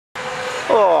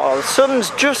Oh, the sun's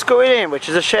just going in, which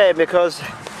is a shame because...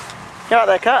 You out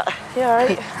there, Cat? You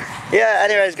alright? Yeah,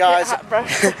 anyways guys.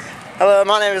 Hello,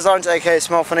 my name is Lawrence, aka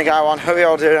Small Funny Guy 1. Hope you're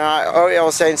all doing alright. Hope you're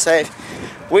all staying safe.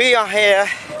 We are here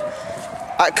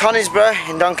at Conisbrough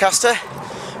in Doncaster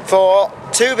for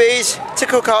 2B's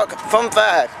Ticklecock Fun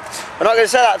Fair. We're not going to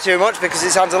say that too much because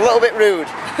it sounds a little bit rude.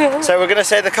 So we're going to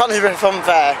say the Conisbrough Fun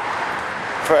Fair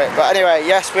for it. But anyway,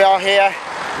 yes, we are here.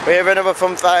 We're here for another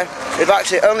fun fair. We've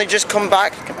actually only just come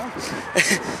back.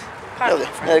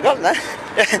 Nearly got there.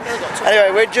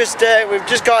 Anyway, we've just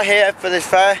got here for this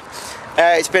fair.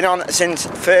 It's been on since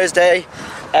Thursday.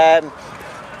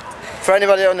 For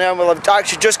anybody who don't know, we'll have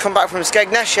actually just come back from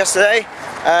Skegness yesterday.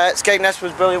 Skegness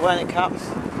was brilliant, wasn't it, Cap?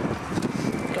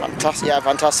 Fantastic, yeah,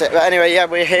 fantastic. But anyway, yeah,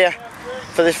 we're here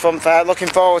for this fun fair. Looking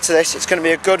forward to this. It's going to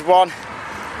be a good one.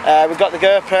 We've got the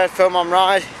GoPro film on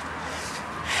ride.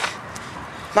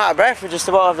 I'm out of breath. We're just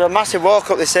about to have a massive walk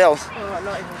up this hill. Oh,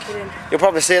 not even kidding. You'll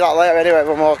probably see that later anyway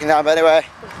when we're walking down. But anyway,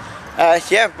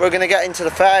 yeah, we're going to get into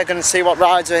the fair, going to see what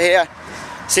rides are here,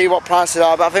 see what prices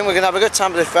are. But I think we're going to have a good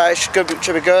time at the fair. It should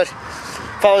be good.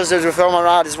 Follow us as we film on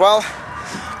ride as well.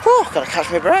 Whew, gotta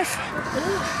catch my breath.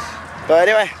 But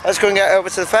anyway, let's go and get over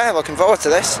to the fair. Looking forward to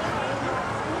this.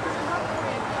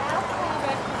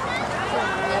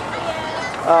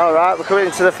 Alright, we're coming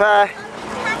into the fair.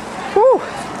 Whew.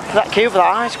 That queue for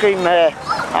that ice cream van.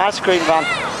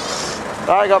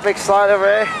 Right, got a big slide over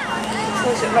here.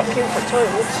 Is it not queue for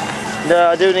toilets? No,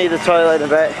 I do need a toilet in a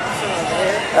bit.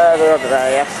 They're over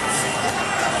there, yes.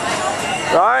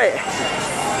 Right.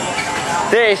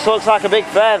 This looks like a big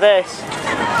fair, this.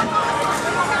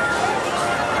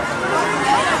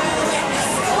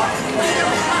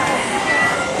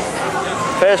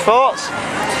 First thoughts?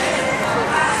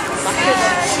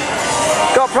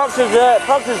 Got props of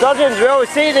Dodgems. We always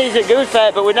see these at Goose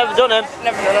Fair, but we've never done them.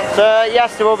 Never done them. So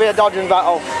yes, there will be a Dodgem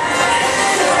battle.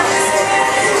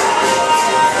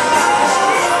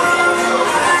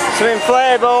 Some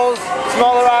inflatables,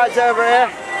 smaller rides over here.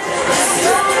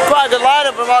 Quite a good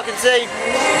lineup from what I can see.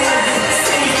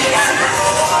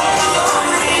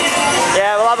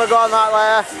 Yeah, we'll have a go on that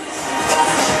later.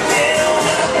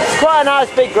 Quite a nice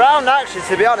big ground actually,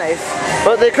 to be honest.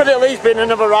 But there could at least been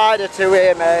another ride or two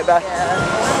here, maybe.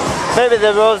 Yeah. Maybe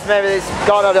there was, maybe it's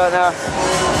gone, I don't know.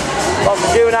 Lots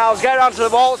of juveniles. Get around to the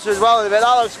Waltzer as well in a bit,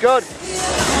 that looks good.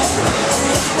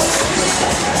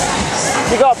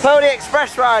 You got a Pony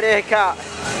Express ride here, Cat.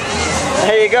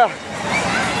 There you go.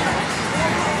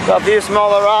 Got a few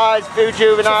smaller rides, a few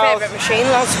juveniles. What's your favourite machine,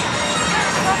 lads?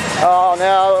 Oh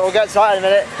no, we'll get to that in a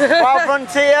minute. Wild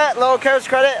Frontier, low coast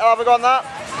credit, I'll have a go on that.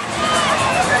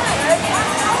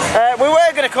 We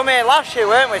were going to come here last year,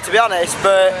 weren't we, to be honest,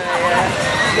 but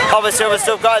obviously other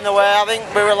stuff got in the way. I think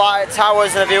we were like at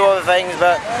Towers and a few other things,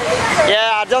 but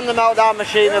yeah, I've done the meltdown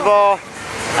machine before.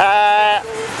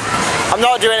 I'm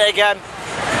not doing it again,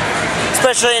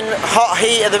 especially in hot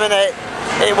heat at the minute.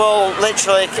 It will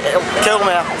literally kill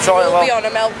me, I'm sure it will. We'll be on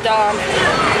a meltdown.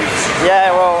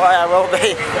 Yeah, well, I will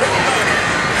be.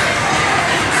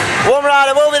 One ride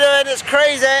I will be doing that's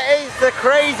crazy is the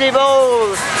Crazy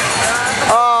Bulls.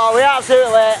 Oh, we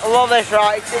absolutely love this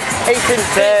ride. It's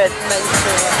insane.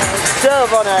 So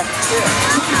funny.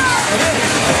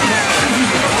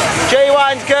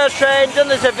 G-Wine's Ghost Train, done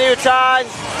this a few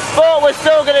times, but we're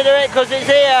still going to do it because it's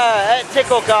here at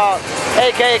Ticklecock,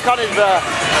 aka Conisbrough.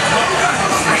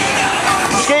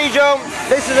 Ski jump,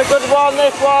 this is a good one,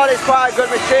 this one is quite a good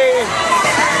machine.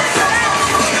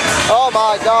 Oh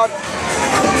my god.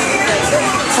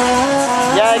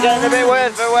 Yeah, getting a bit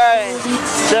weird for Wayne.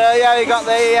 So yeah, you got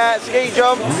the ski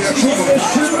jump. That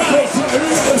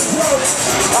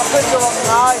pistol looks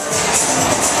nice.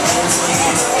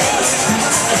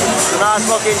 Nice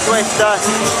looking twister.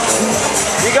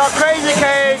 You got Crazy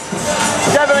Cage.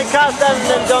 Definitely cast them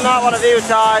and done that one a few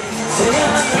times.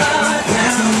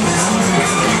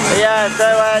 Yeah, so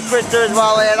twister as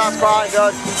well here, that's quite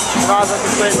good. Nice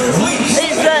looking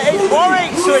twister. It's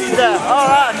Warwick twister.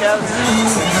 Alright, okay.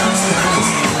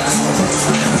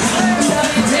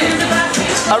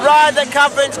 A ride that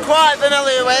Catherine's quite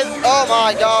familiar with. Oh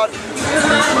my god.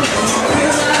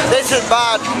 This is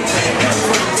bad.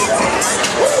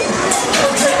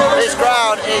 This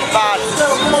ground is bad.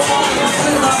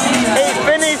 It's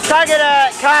Finnie's Tagada.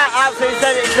 Cat absolutely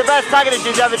said it's the best Tagada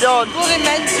she's ever done. Bloody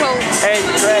mental.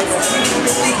 It's great.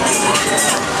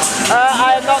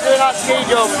 I am not doing that ski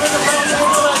jump.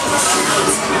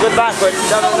 Good backwards.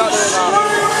 No, I'm not doing that.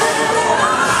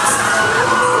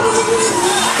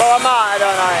 Well, I might, I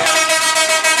don't know.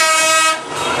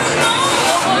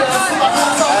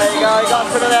 There you go, you got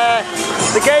some of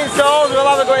the game stalls, we'll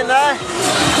have a go in there.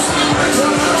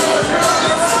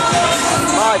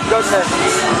 goodness.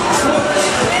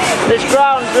 This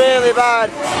ground's really bad.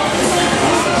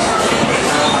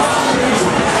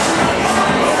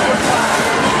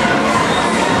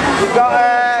 We've got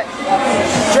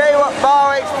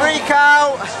Warwick freak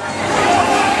out.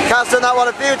 Cat's done that one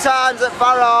a few times at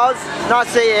Farrars. Nice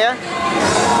to see you.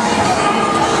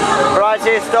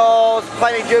 Variety of stalls,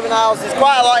 plenty of juveniles. There's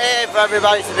quite a lot here for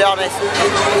everybody, to be honest.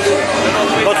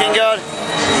 Looking good.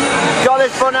 Got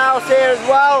this fun house here as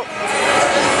well.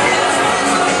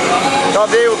 Got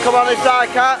a view, come on this side,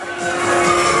 Cat.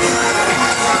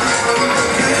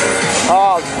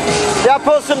 Oh, yeah, I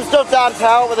put some stuff down to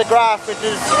help with the grass, which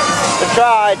is I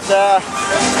tried.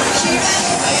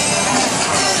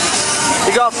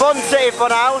 You got a fun city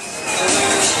fun house.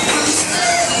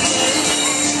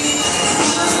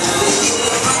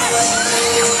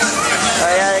 Oh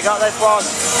yeah, you got this one.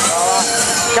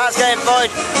 Cat's getting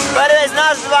fudged. But anyway, it's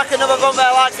nice to be back at another bumper.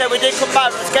 Like I said, we did come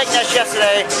back from Skegness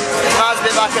yesterday. It's nice to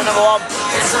be back at another one.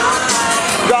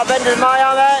 We've got Avengers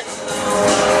Miami.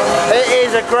 It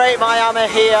is a great Miami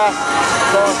here.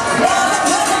 So,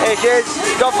 it is.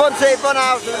 Got Fun City Fun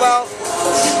House as well.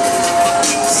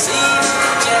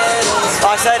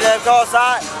 Like I said, of course,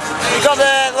 you've got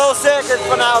the little circus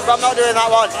fun house, but I'm not doing that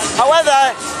one.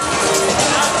 However,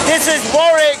 this is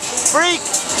Warwick's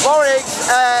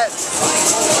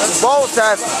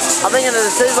Waltzer. I'm thinking of the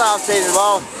Sizzler I've seen as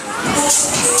well.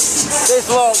 This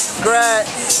looks great,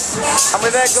 and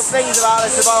we've heard good things about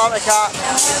this about the cat.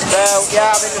 So yeah,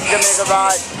 I think this is going to be a good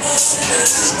ride.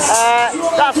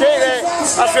 That's it, really.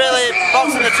 That's really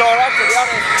boxing the tour off, to be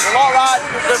honest. A lot of rides,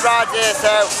 good rides here,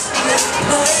 so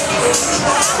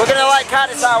we're going to let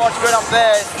Cat decide what's going on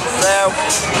first. So,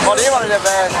 what do you want to do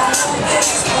first?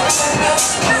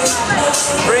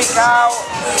 Freak out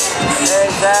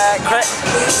is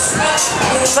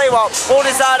tell you what, we'll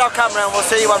decide on camera and we'll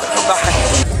see you when we come back.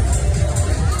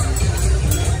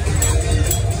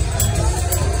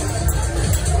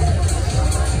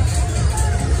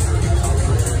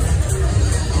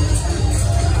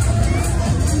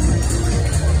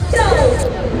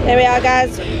 Here we are,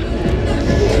 guys.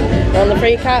 We're on the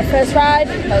free cat first ride.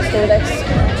 Let's do this.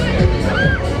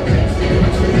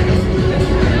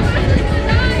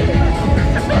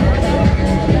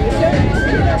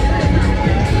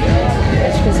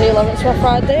 As you can see, 11th rough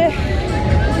ride there.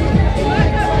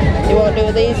 You won't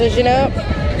do these, as you know.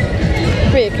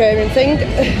 Reoccurring thing.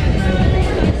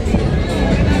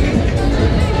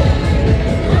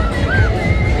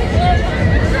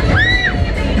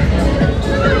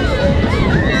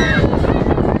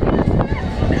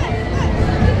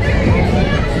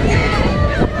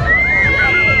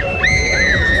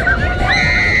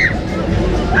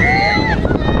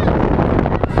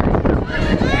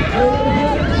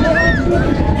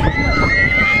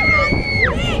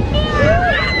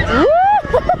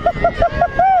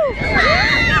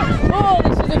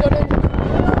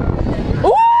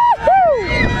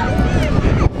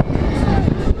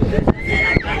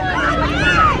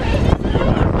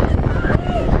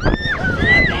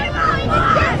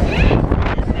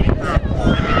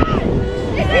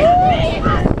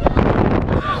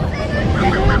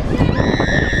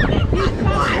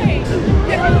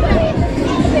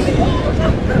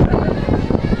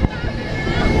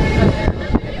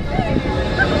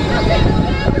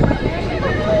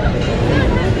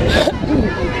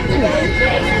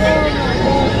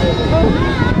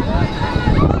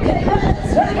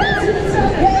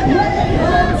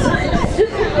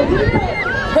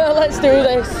 Let's do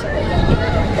this.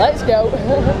 Let's go.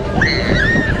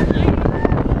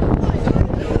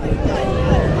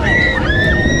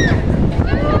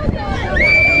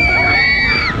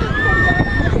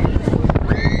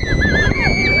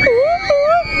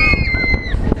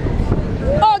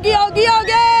 Oggy, oggy,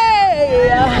 oggy!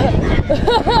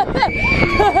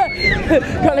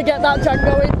 Gotta get that track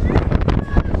going.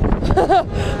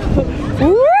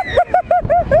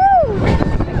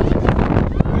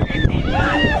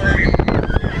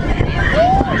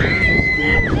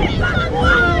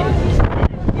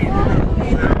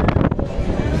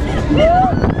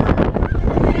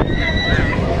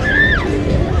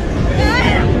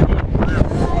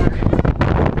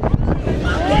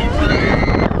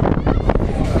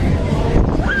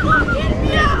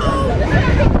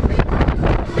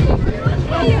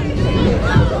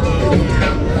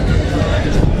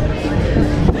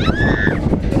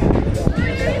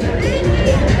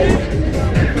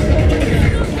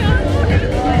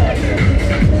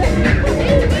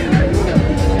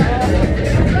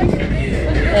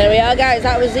 There we are, guys,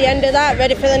 that was the end of that.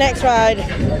 Ready for the next ride.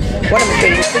 What am I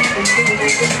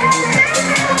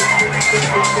doing? Okay,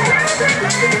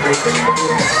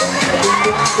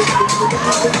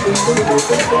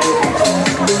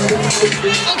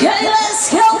 let's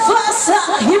go faster.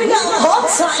 Here we go, hold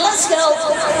tight, let's go.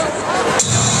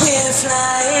 We're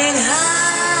flying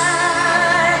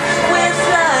high, we're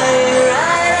flying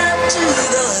right up to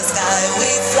the sky.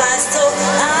 We fly so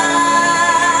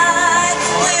high,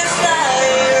 we're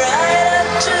flying right up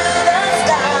to the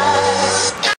sky.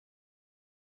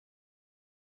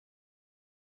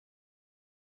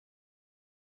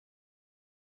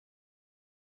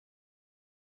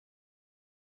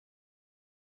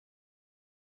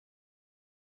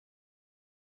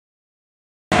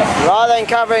 Right then,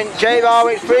 Catherine, J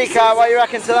Warwick's free car, what do you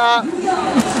reckon to that?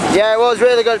 Yeah, it was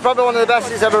really good. Probably one of the best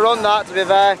he's ever run, that, to be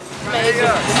fair. Amazing.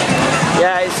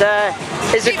 Yeah, it's I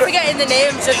keep forgetting the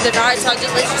names of the guys, so I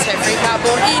just literally say free car,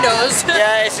 but he knows.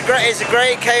 Yeah, it's a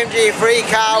great KMG free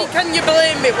car. Can you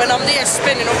blame me when I'm there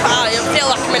spinning up high? I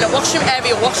feel like I'm in a washing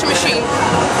machine.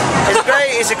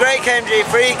 It's a great KMG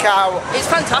free car. It's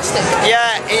fantastic.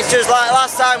 Yeah, it's just like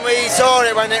last time we saw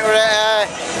it when it were at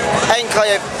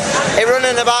Enclave. It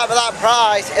running about for that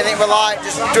price, and it were like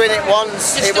just doing it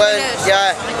once. Just it weren't,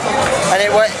 yeah, and it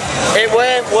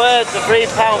weren't worth the £3.50.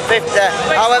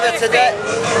 However, today,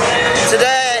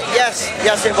 yes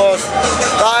it was.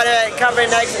 Right, Catherine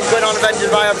next is going on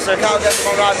Avengers by so can't get them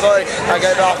on right footing. I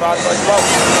get it off right footing. Well,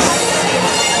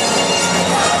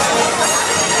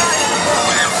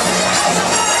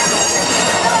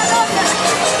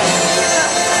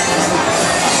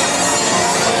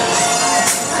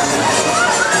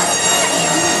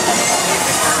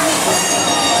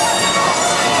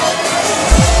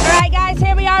 Alright guys,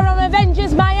 here we are on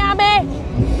Avengers Miami.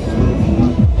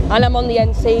 And I'm on the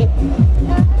end seat.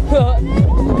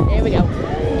 Here we go.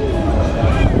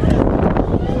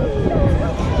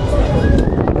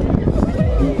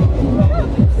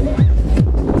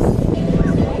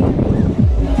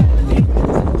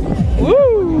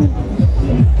 Woo!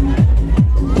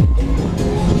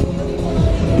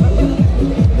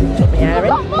 Put my hair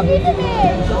in.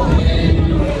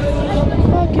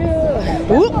 Fuck you.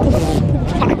 Whoop.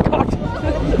 My God.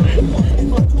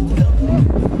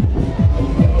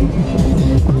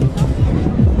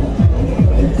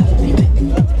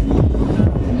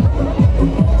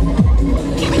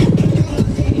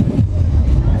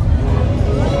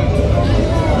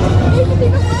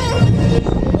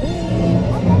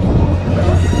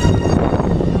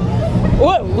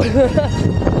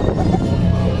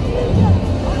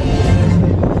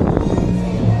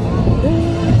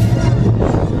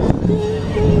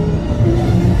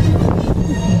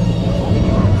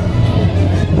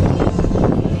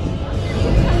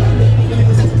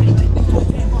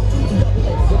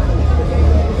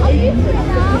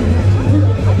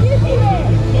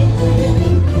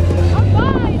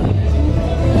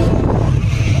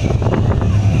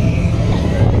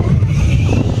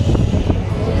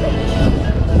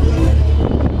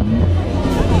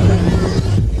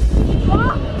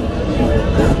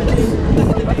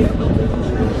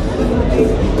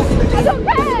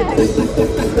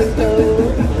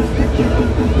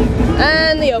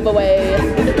 And the other way.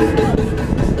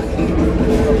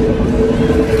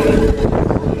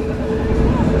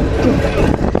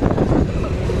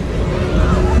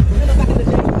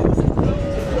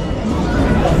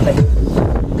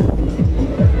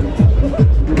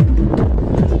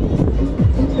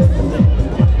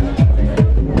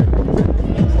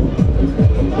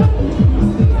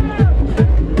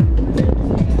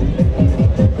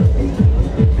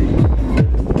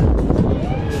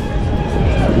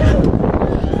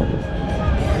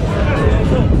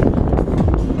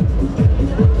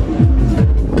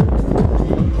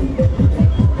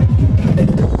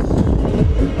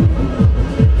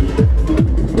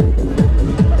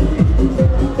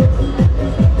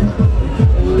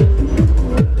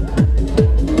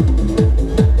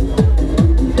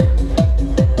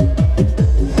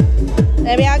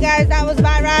 There we are guys, that was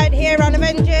my ride here on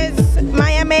Avengers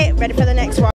Miami, ready for the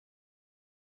next one.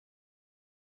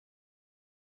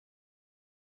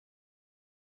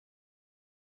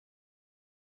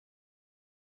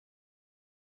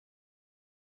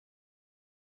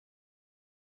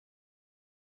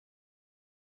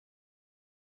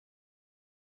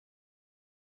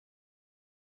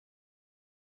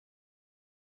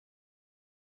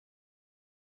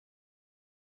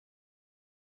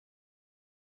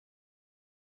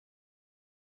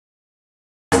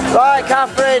 Right,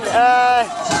 Catherine,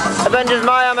 Avengers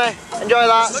Miami, enjoy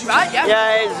that. Good ride, yeah.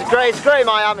 Yeah, it's great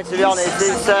Miami, to be honest.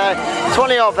 It's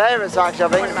 20 of your favourites actually, I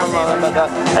think.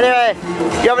 Anyway,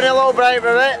 you having a little break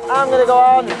for a bit? I'm going to go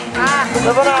on the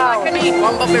fun house. I can eat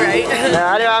one, but be right.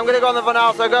 Yeah, anyway, I'm going to go on the fun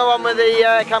house, so go on with the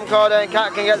camcorder and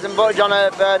Cat can get some footage on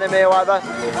her burning me or whatever.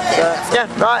 So, yeah,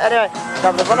 right, anyway,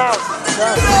 have the fun house.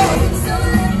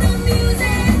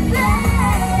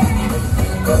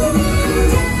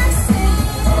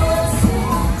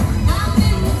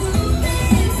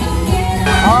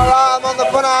 Alright, I'm on the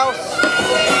fun house.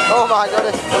 Oh my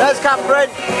goodness. There's Catherine.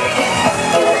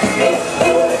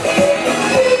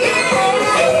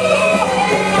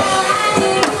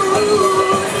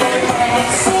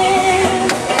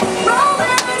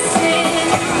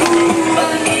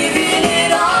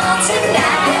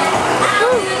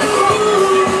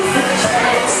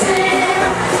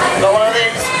 Got one of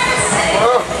these.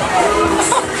 Oh.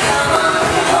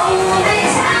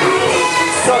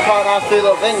 Got quite nice two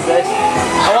little things, this.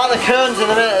 I like the curtains in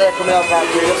a minute they're coming up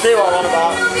actually. You'll see what I'm on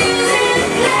about.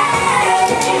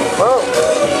 Whoa.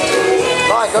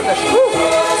 My goodness. Woo.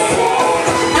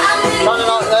 Trying to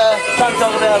knock the tent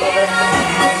over there a little bit.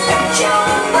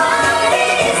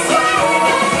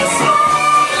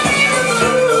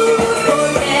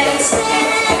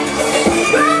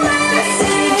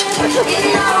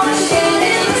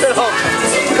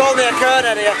 Call me a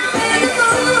curtain here.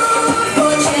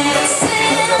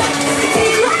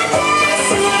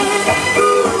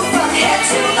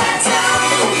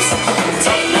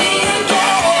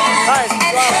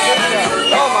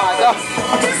 Oh my god.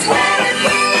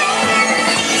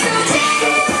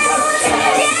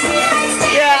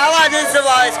 Yeah, I like doing stuff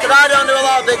like this because I don't do a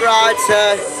lot of big rides,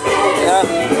 so yeah.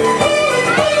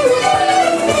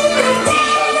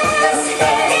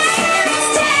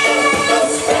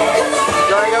 Do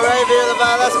you want to go right view of the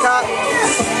van? Let's cut.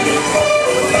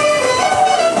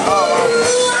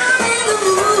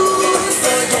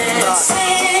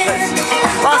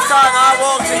 Last time I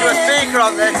walked into a speaker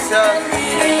on this, so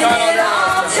try not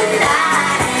down. So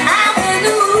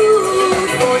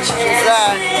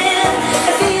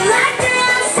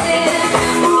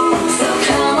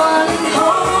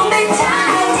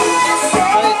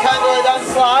you can go down the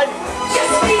slide.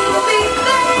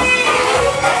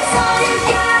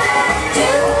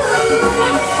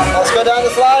 Let's go down the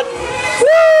slide. Woo!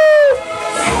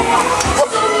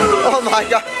 Oh my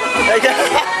god. There you go.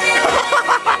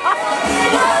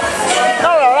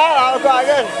 Alright, that was quite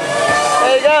good.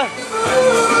 There you go.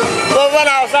 Well, one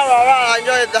house, alright, I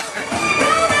enjoyed that.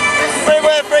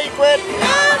 £3 quid.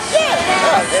 Oh shit!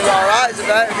 Yeah, it's alright, it's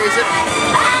about decent.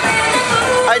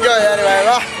 I enjoyed it anyway,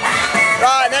 right?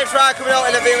 Right, next ride coming up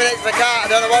in a few minutes for Cat. I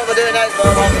don't know what we're doing next,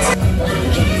 but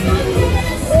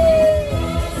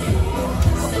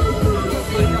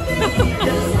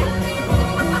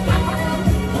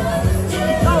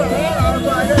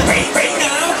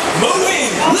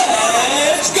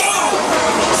Let's go!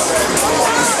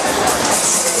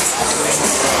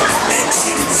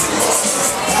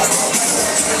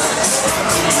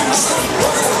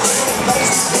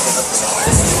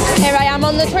 Here I am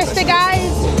on the twister,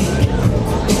 guys.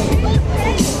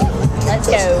 Let's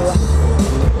go.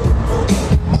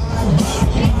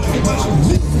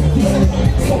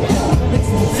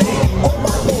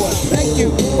 Thank you.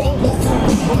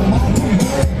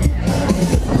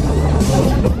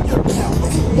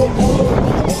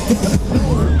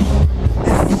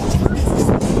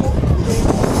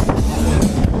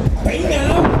 Right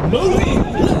now, moving.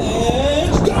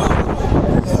 Let's go.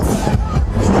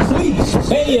 Please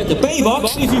pay at the pay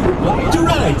box if you would like to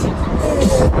ride.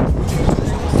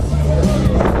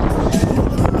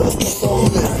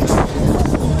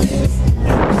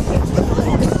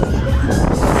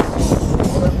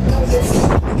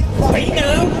 Right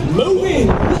now, moving.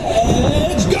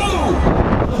 Let's go.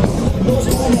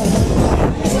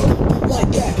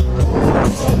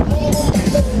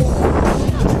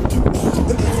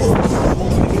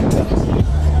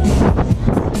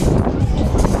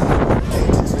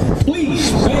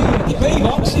 Please pay at the pay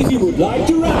box if you would like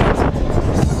to ride.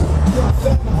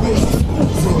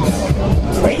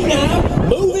 Right now,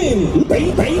 moving.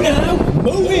 Right now,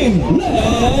 moving.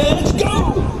 Let's go.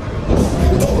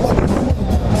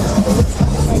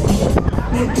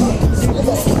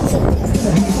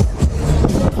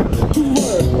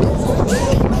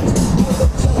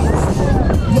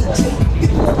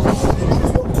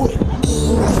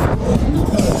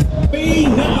 Be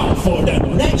now for the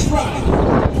next ride.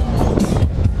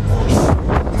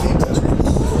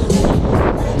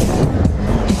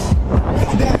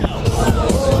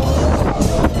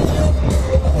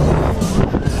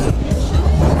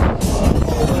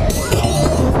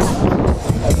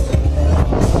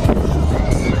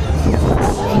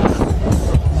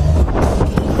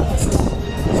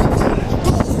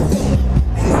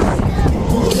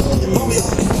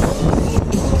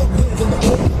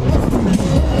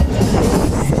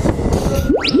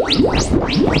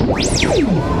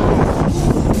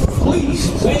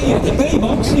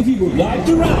 if you would like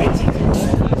to ride.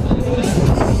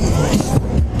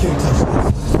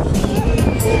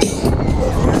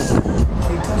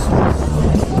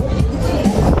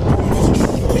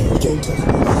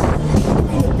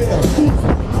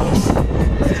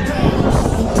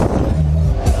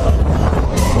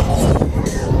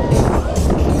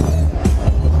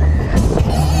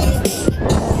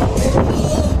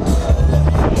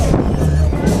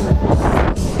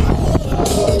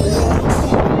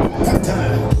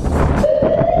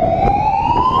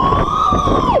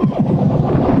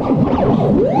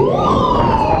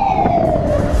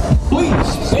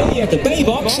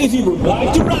 If you would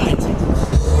like to ride.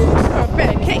 I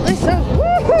better kick this up.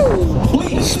 Woohoo!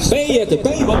 Please pay at the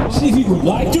pay box if you would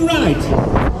like to ride.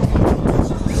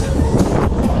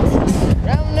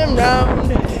 Round and round.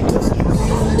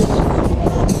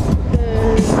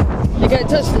 You get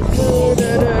touched.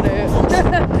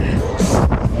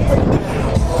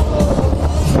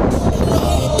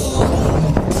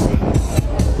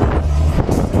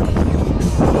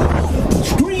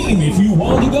 Scream if you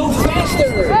want to go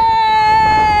faster.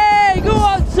 Hey, go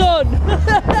on, son.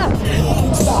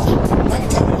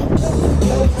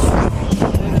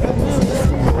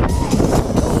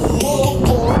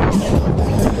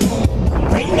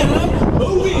 Right now,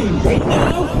 moving. Right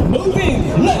now,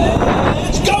 moving.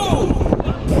 Let's go.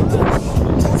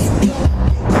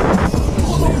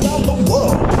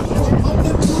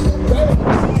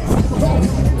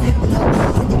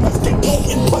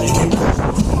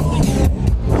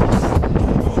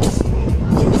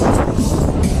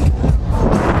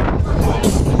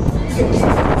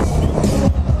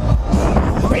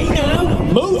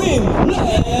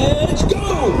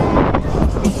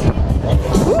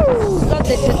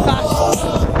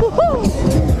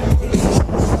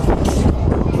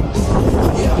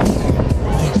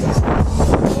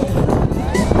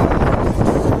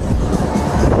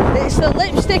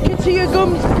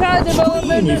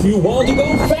 If you want to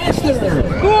go faster.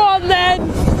 Go on then.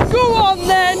 Go on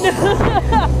then.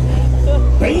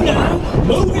 Right now,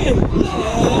 moving.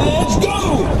 Let's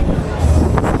go.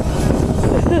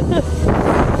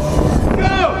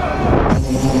 Go.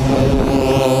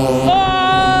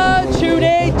 Oh, tune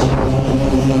it.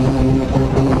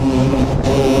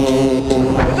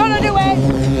 We're gonna do it.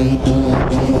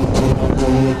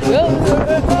 Go, go,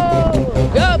 go.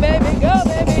 Go, baby, go,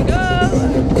 baby, go.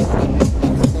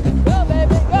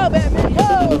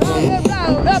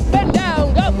 Round, up and down,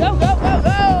 go, go, go, go,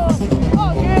 go.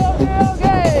 Okay, okay,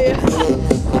 okay.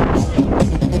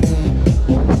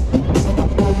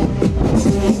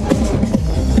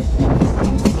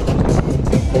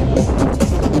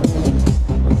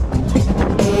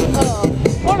 Oh,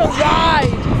 what a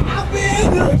ride!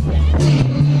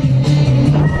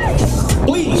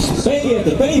 Please pay at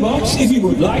the pay box if you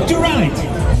would like to ride.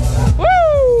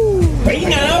 Woo! Pay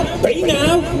now,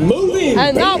 moving.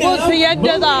 And that was the end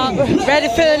of that. Ready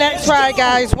for the next ride,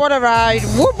 guys. What a ride.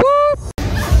 Whoop, whoop.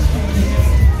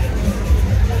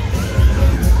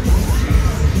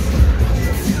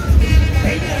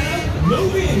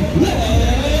 Moving.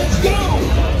 Let's go.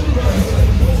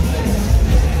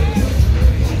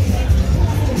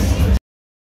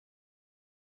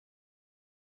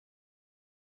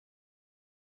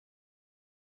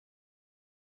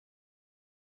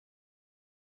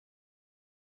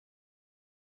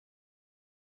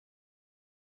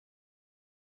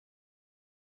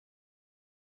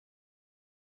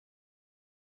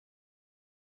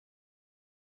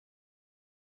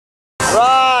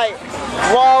 Right,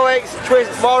 Warwick's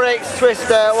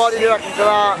Twister, what did you reckon to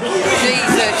that?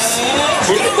 Jesus.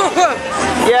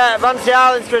 Yeah, Fantasy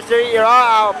Island's Twister, eat your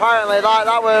heart out apparently, like,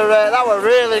 that were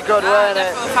really good, weren't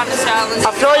it?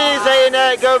 I saw you saying,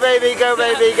 go baby, go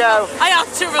baby, go. I had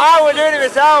to. I was doing it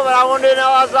myself and I was doing it,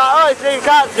 I was like, oh, Steve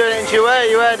Cat's doing it, and you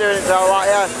were doing it, so I was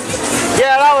like, yeah.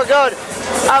 Yeah, that was good.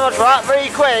 How much for that? 3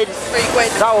 quid? 3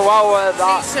 quid. That was well worth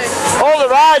that. All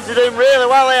the rides are doing really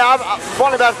well here.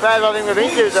 One of the best pairs I think we've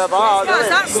been to so far.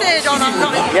 Guys, that stayed on, I'm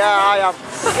not in. Yeah, I am.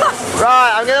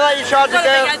 Right, I'm going to let you charge the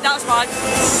girl. That's fine.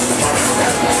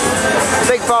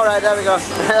 Big forehead, there we go.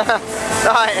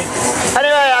 Right.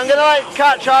 Anyway, I'm going to let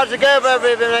Cat charge the girl for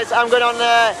every few minutes. I'm going on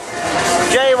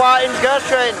Jay Whiting's Ghost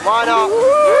Train. Why not?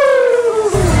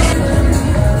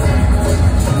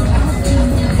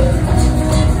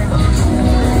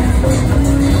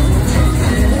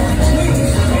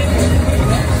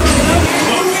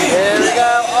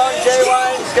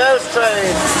 Ghost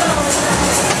Train.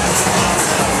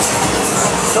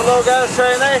 It's a little ghost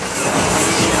train, this.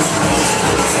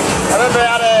 I remember it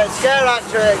had a scare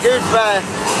actor at Goose Bear.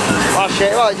 Oh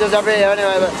shit, well it does every year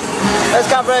anyway, but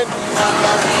let's go for him.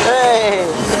 Hey!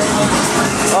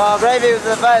 Oh, Davey was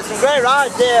the best. Some great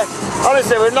rides here.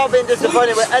 Honestly, we've not been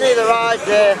disappointed with any of the rides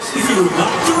here. If you would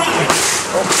like to ride.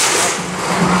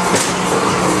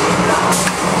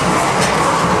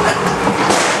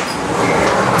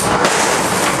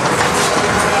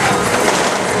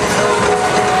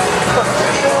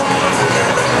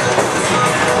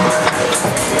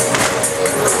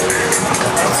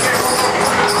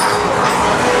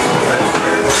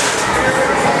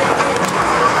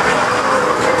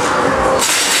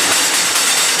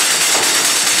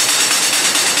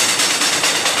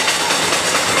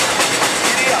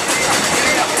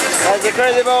 There's the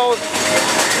crazy balls.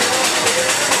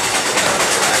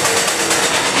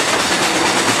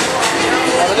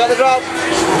 And we got the drop.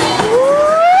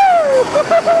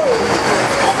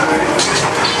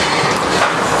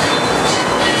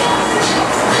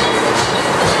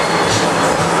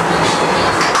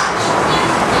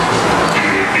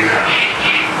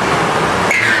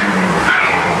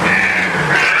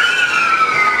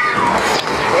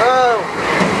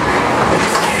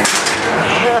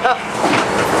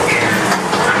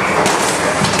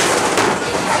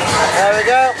 There we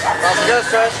go. That's good,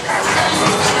 sir.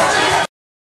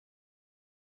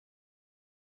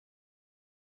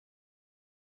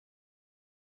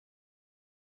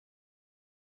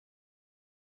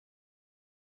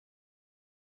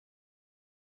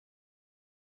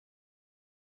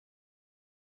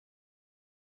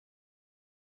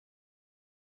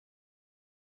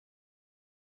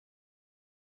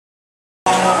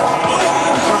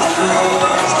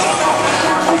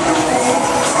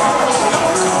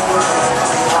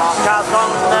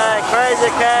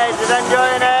 Crazy cage, he's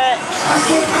enjoying it.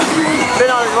 Been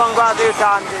on this one quite a few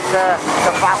times, it's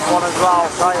a fast one as well,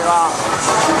 I'll tell you that.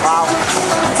 Wow.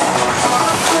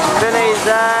 Finnie's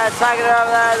Tagada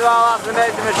over there as well, that's an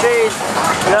amazing machine.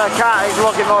 The cat is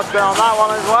looking forward to being on that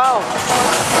one as well.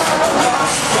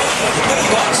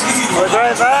 We're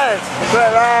great there,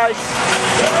 great ride.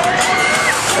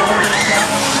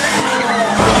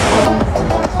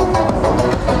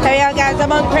 Here we are guys,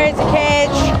 I'm on Crazy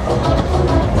Cage.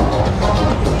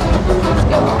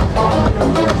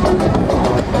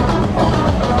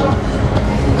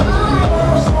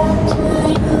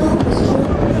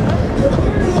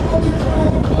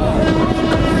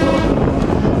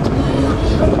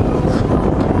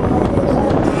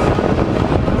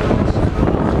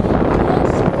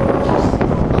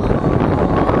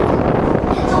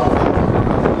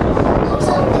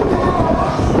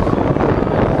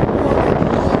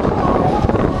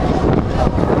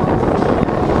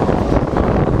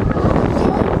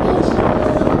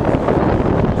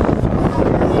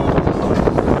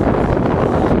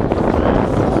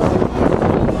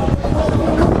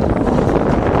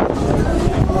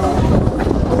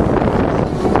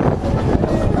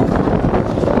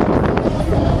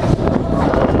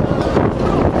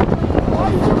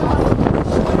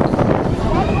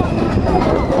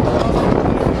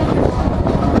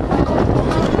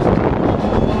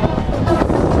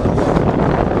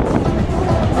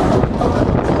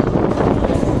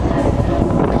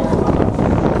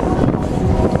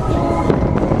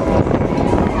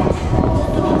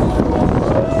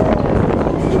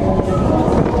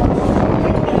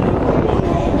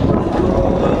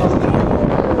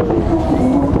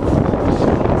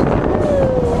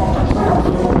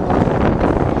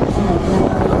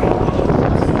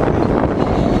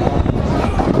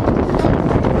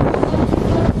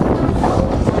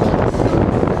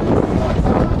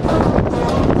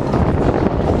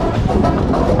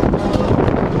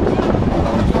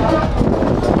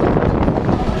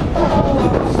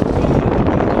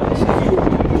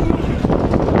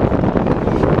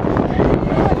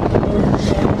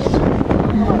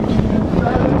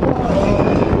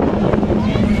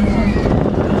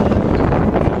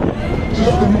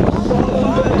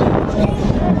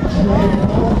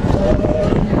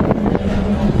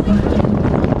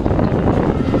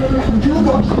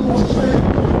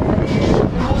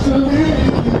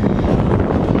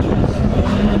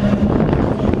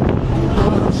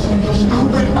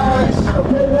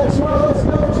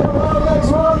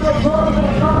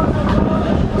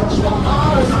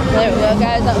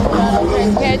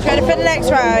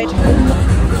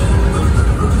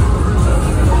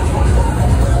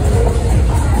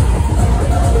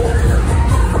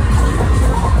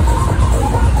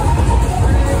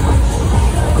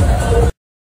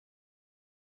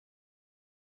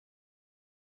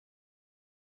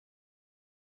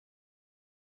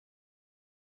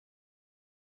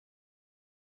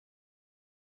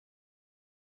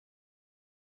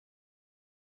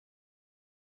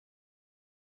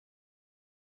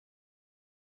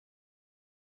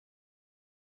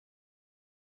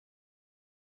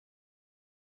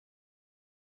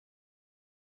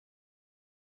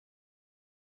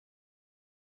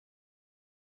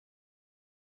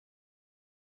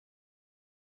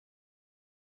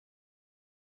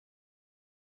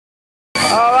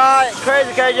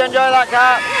 crazy, Kay. Did you enjoy that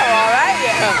car? Yeah, alright,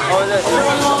 yeah. What was this?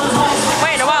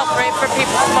 Waiting a while for people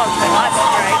to come on, so that's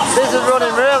great. This is running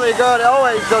really good, it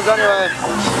always does anyway.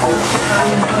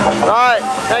 Right,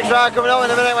 next ride coming up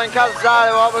in a minute when Kaz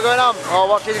decided what we're going on, or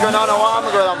what is going on, or what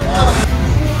I'm going on.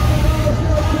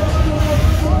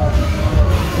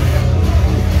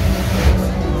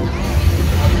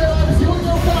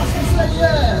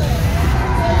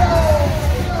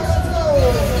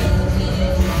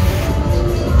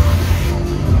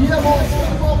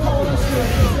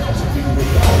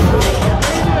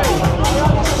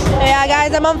 Yeah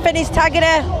guys, I'm on Finnie's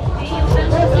Tagada.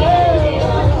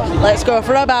 Let's go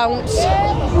for a bounce.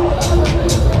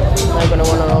 I'm gonna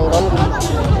wanna hold on.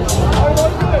 Hold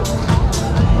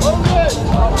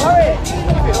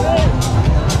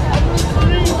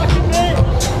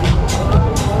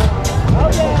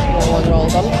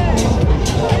on.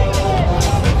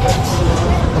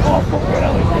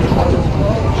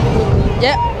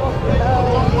 Yep.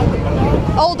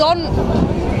 Hold on.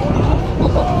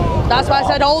 That's why I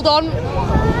said hold on.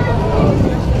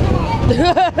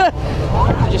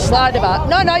 Just slide it back.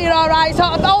 No, you're alright. It's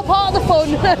all part of the fun.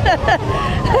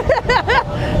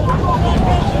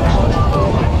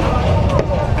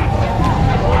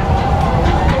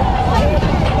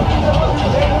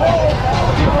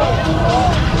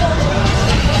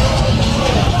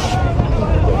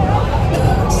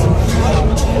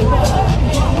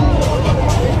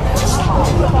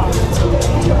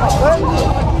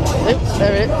 Oops,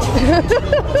 there it is.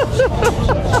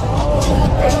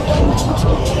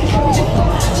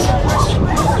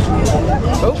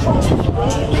 Oh.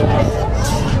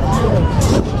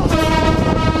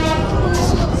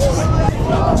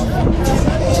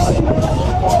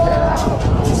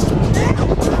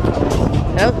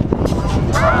 No.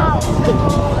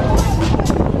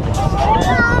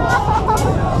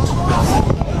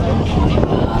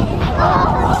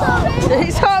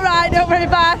 It's alright, don't worry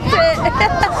about it.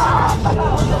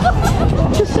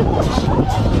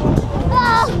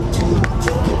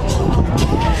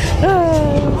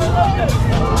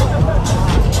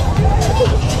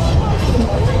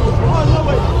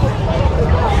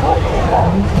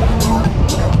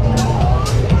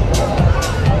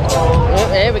 Oh,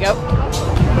 here we go.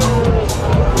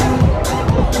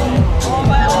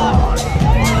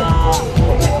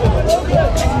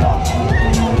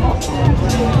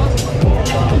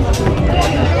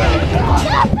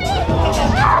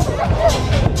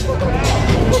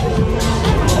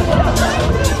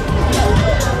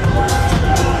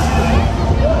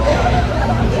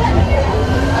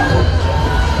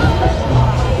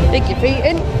 Dig your feet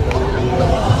in.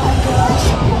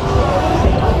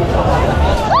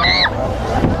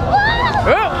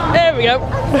 Oh, there we go.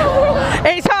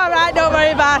 It's alright, don't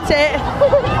worry about it.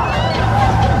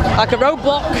 Like a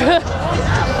roadblock.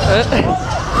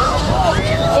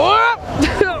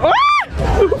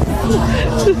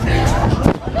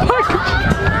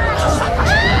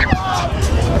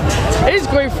 He's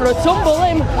going for a tumble,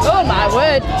 him. Oh my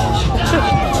word.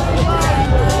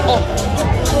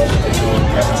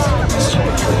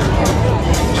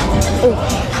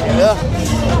 Yeah.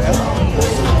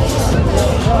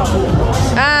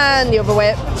 And the other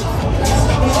way.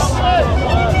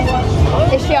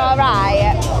 Is she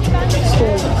alright?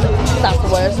 That's the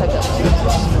worst, I guess.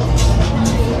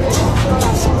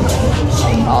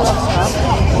 Oh, that's bad.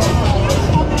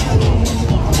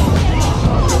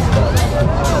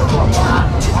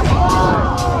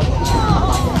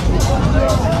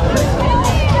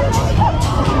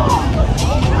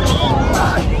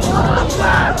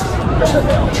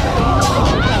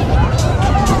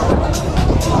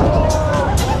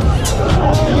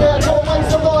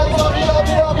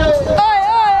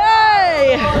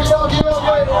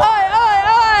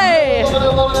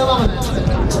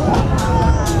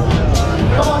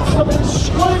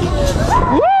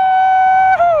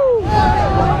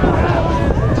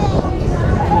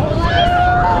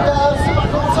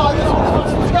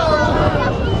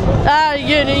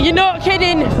 You're not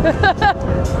kidding.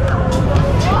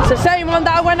 It's the same one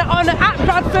that I went on at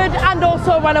Bradford and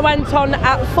also when I went on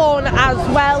at Fawn as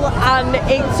well, and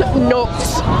it's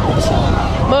nuts.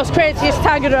 Most craziest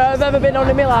Tagada I've ever been on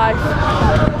in my life.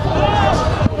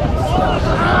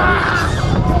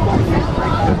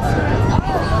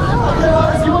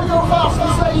 You want to go fast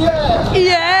and say yeah?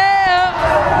 Yeah!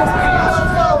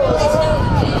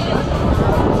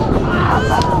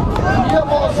 Yeah,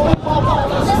 boss.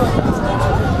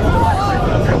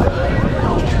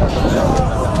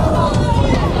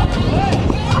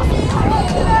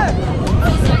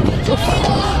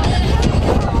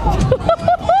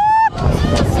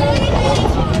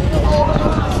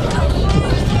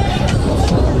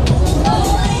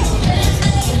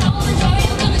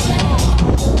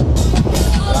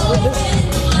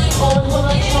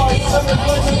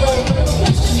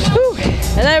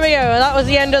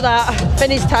 the end of that.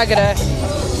 Finnie's Tagada.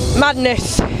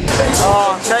 Madness.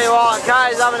 Oh, I'll tell you what,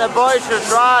 Kai's having a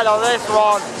boisterous ride on this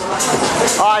one.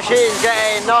 Oh, she's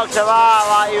getting knocked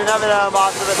about like you never know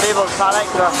about other people's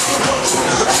character.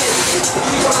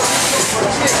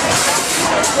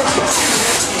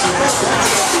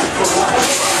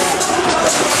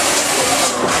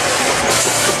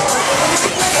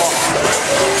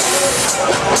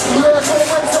 Yeah, come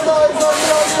on, make some noise,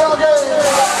 yogi.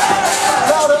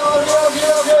 Louder, yogi.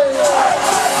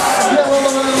 Yeah,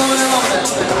 love it.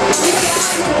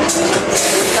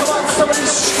 Come on, somebody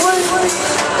scream.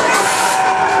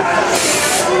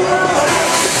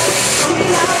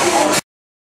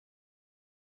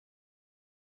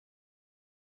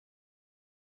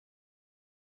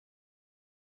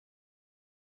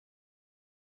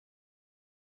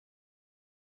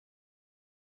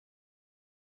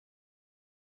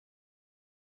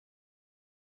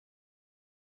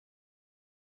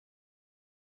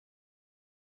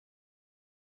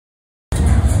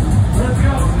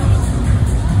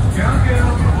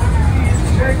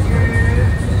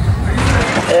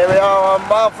 Here we are on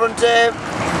bar front team.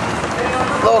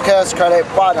 Low curse credit,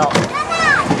 why not?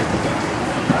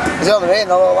 He's only eating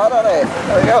the little lad, hasn't he?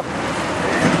 There we go.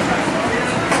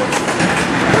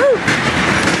 Woo.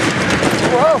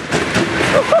 Whoa!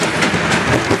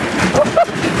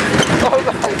 Oh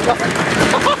my god!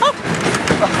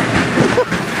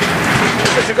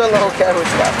 Such a good little carrot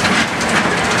stuff.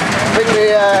 I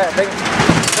think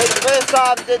the first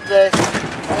time I did this,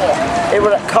 it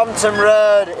was at Compton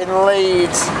Road in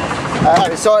Leeds.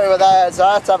 We saw it over there, so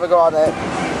I had to have a go on it.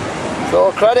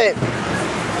 So credit.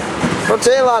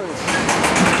 Frontierland.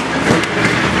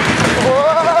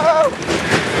 Whoa!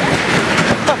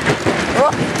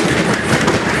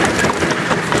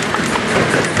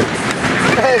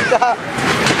 There's that.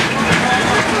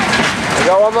 We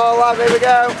got one more lap, here we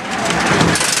go.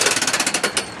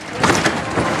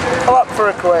 A lap for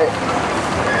a quid.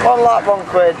 One lap, 1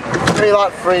 quid. 3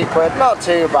 lap, 3 quid. Not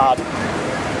too bad.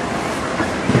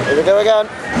 Here we go again.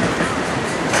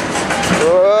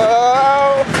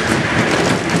 Whoa!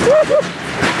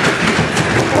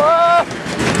 Whoa!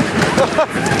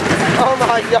 Oh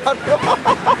my god!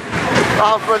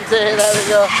 Our frontier, there we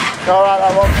go. Alright,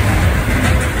 that one.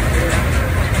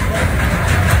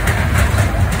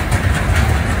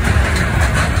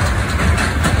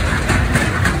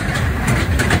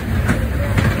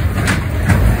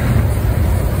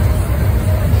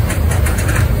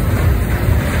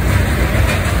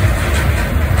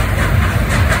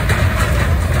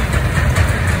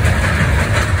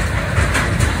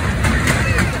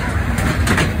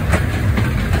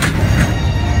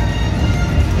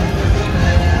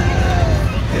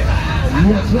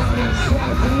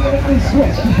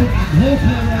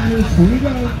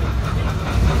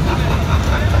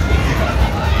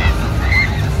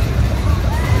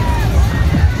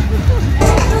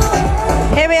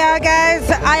 Here we are, guys.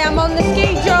 I am on the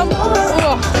ski jump.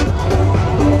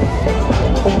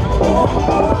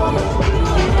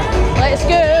 Let's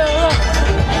go.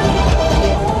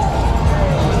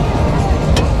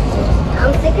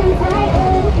 I'm sick and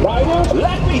tired. Ryder,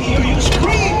 let me hear you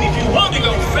scream if you want to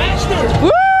go faster.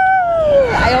 Woo!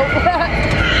 I hope that.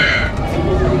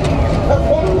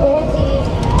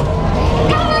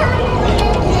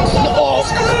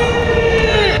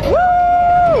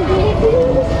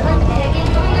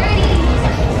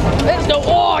 Let's go.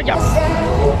 Oh, yes.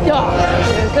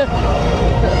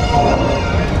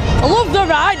 I love the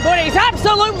ride, but it's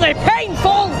absolutely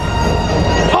painful.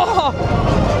 Oh.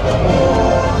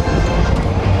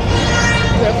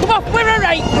 Come off with a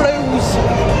right, Blues.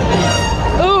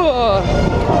 Oh.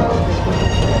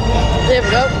 There we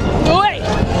go. Wait.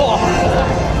 Oh.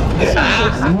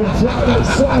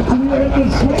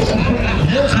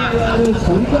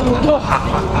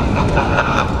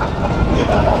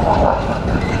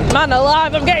 Man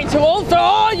alive, I'm getting too old for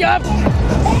all you.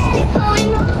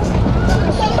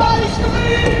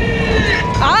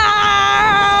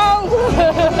 Ow!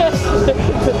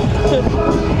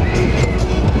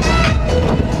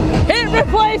 Hip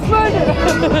replacement!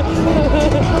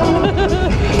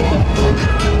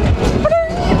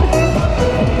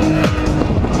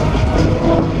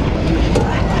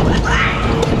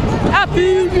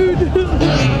 Happy good.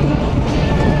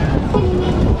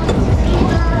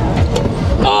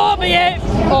 Oh, me it!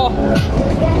 Oh.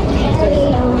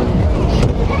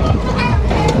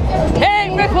 Hey,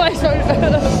 replacement!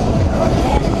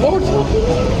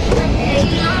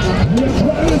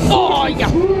 Oh,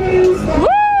 yeah! Woo!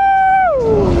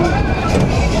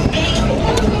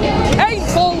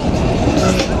 Painful!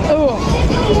 Oh.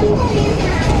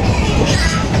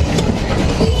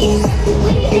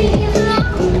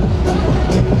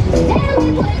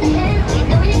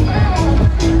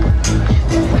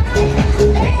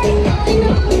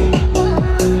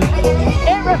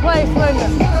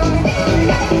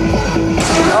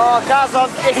 Oh, cars on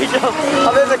ski jump.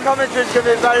 I think the commentary's going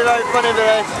to be very, very funny for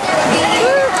this.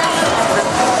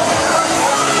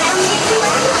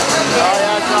 Oh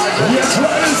yeah, it's not good. Yes,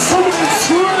 right in some of the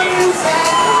screens.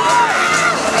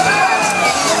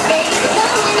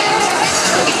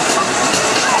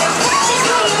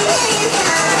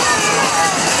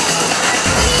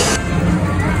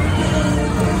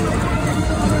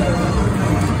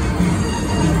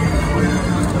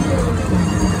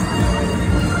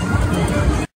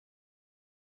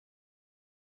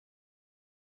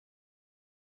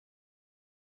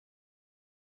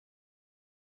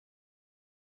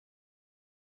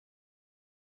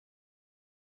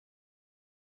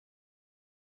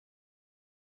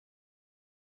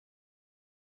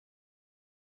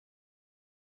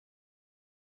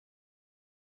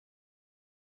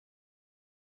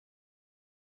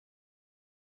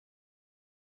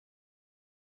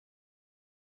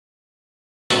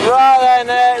 Right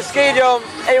then, ski jump,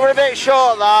 it was a bit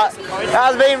short that. It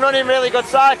has been running really good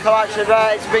cycle actually,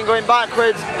 but it's been going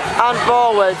backwards and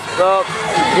forwards, but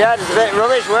yeah, it's a bit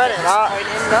rubbish, weren't it, that?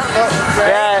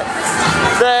 Yeah,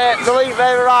 the least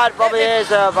favourite ride probably is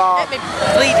about. Let me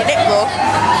bleeding it though.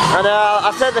 And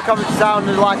I said the comments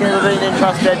sounded like it was being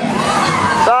interesting.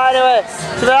 But anyway,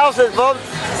 something else is fun.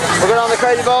 We're going on the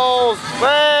crazy balls.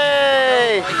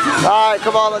 Way! Right,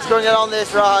 come on, let's go and get on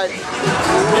this ride.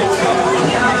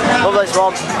 Love this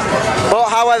one. But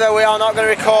however, we are not going to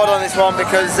record on this one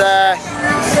because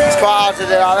it's quite hard to do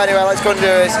that. Anyway, let's go and do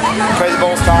this. Crazy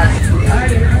balls time.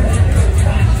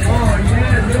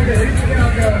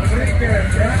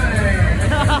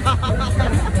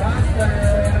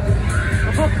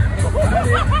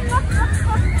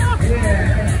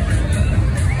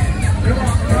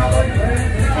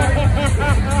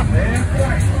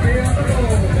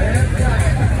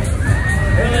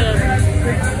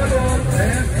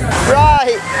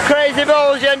 Right, crazy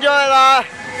balls, you enjoy that?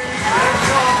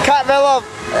 Cat fell off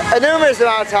a numerous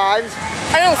amount of times.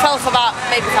 I only fell for about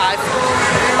maybe 5.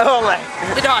 Only.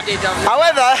 We know I did, don't we?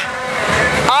 However,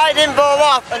 I didn't fall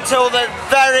off until the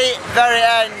very, very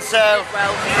end, so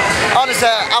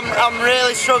honestly, I'm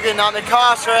really struggling now, my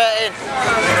car's hurting.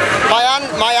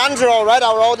 My hands are all red,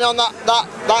 I was holding on that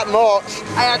much.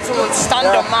 I had someone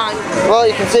stand on mine. Well,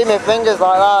 you can see my fingers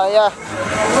like that, yeah.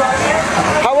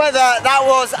 However, that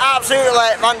was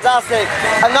absolutely fantastic,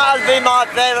 and that has been my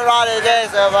favourite ride of the day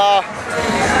so far.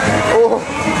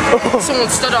 Someone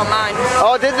stood on mine.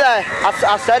 Oh, did they?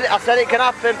 I said it can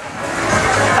happen.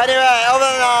 Anyway,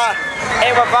 other than that,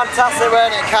 it was fantastic,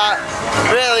 weren't it, Kat?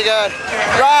 Really good.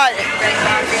 Right,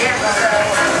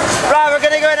 we're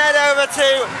going to go and head over to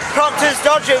Proctor's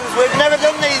Dodgems. We've never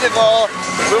done these before.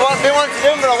 We've been wanting to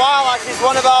do them for a while, actually. It's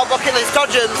one of our bucket list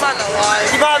Dodgems.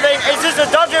 You might think, it's just a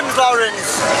Dodgems,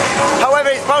 Lawrence.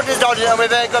 However, it's Proctor's Dodgems and we've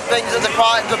heard good things at the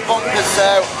quite good bunkers,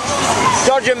 so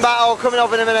Dodgem battle coming up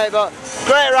in a minute, but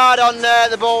great ride on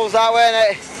the balls, that, weren't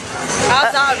it?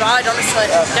 How's that ride, honestly?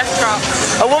 Death trap.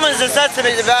 A woman just said to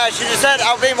me today, she just said,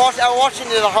 I was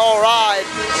watching you the whole ride,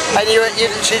 and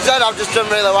she said I've just done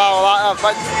really well. Like,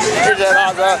 thanks, you did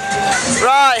that, though.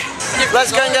 Right,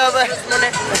 let's go and go over.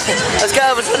 Let's get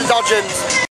over to the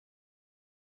Dodgems.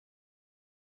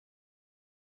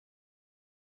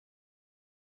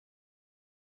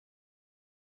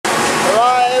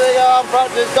 Right, here we go, I'm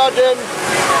Proctor's Dodgems.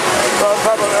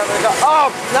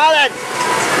 Oh, now then!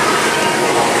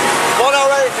 One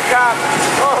already to camp.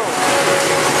 Oh.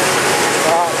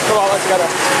 Right, come on, let's get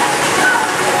it.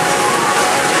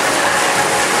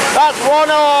 That's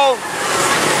 1-0.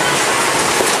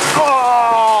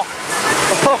 Oh.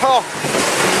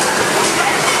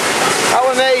 That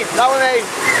was me.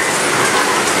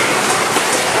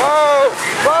 Whoa,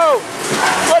 whoa.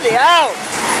 Bloody hell.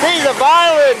 These are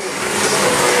violent.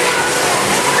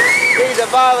 These are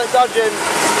violent Dodgems.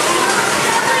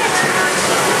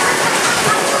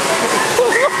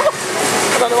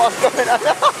 I don't know what's going on.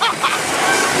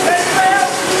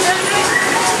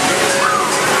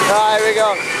 Right, here we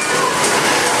go.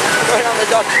 Going on the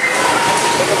dock.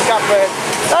 Look at the camera.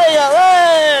 There you go,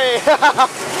 hey!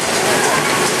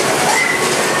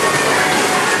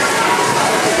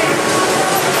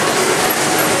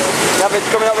 Gavin's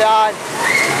coming up behind.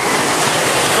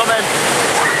 Coming.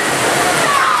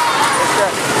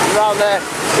 Around there.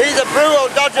 These are brutal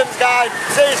Dodgems, guys.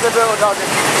 Seriously brutal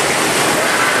Dodgems.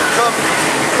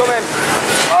 Come in.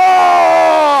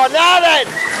 Oh, now then!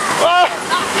 Oh.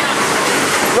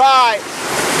 Right.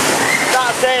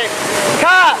 That's it.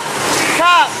 Cat!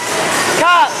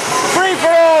 Free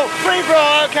for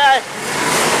all, okay.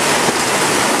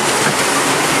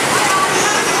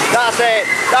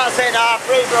 That's it now,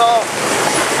 free for all.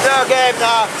 No game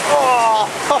now. Oh.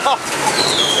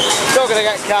 Still gonna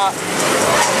get cat.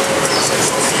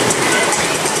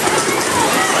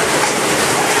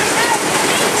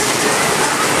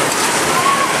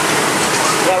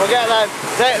 Yeah, we'll get them.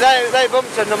 They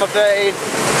bumped to number 13.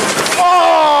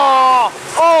 Oh!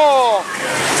 Oh!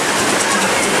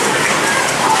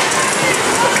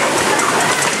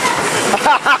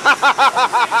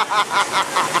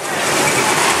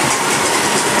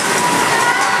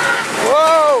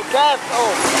 Whoa, Kev!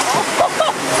 Oh.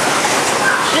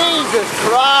 Jesus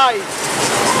Christ!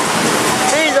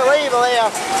 He's illegal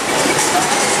here.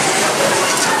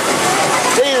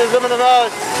 These are some of the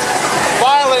most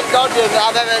violent dodges that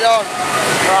I've ever done.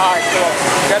 Right, come on.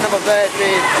 Get number 13.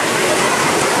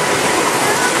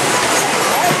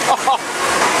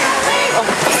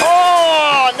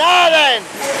 Oh, now then!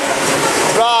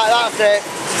 Right, that's it.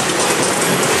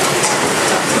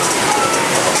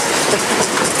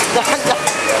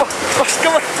 What's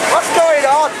going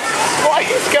on? What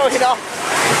is going on?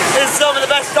 This is some of the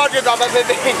best dodgers I've ever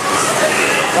been.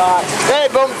 Right, they're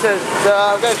bumpers, so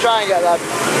I'm going to try and get them.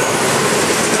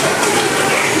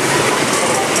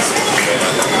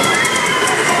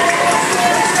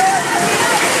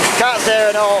 Cat's here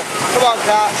and all. Come on,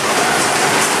 cat.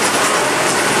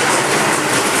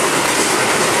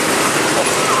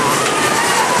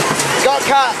 Got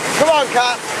cat. Come on,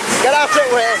 cat. Get out of the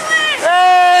way.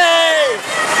 Hey!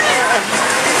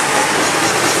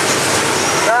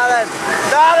 Now then.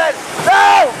 Now then.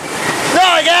 No!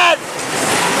 Not again!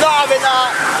 Not having that.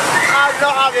 I'm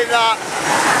not having that.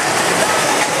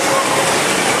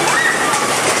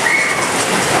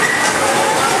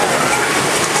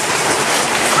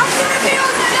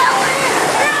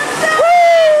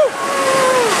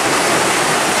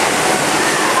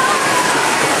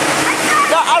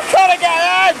 I'm trying to get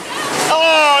in!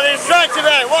 Oh, they're distracting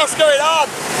me! What's going on?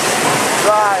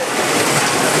 Right.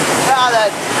 Now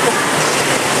then.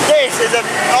 This is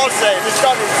honestly, this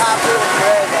dodge is absolutely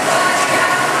crazy.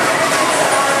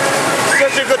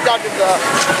 Such a good dodge though.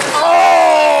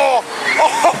 Oh!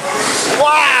 Oh!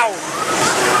 Wow!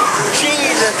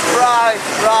 Jesus Christ!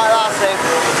 Right, that's it.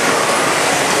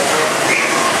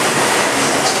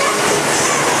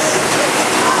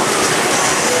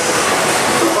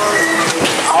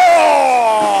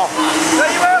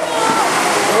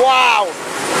 Wow!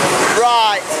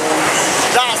 Right,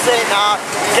 that's it now.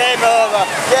 Game over.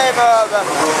 Game over.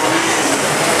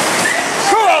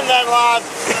 Come on then, lad.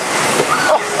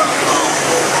 Oh.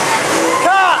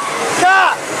 Cat!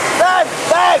 Cat! Ben!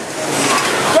 Ben!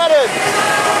 Get him!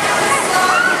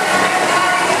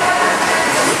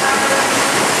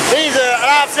 These are an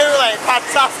absolutely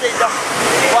fantastic.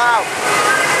 Wow.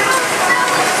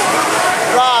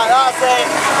 Right, that's it.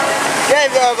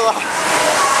 Game's over, lad.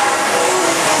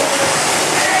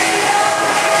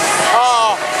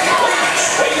 Oh,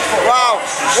 wow,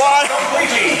 what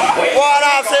an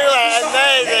absolutely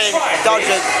amazing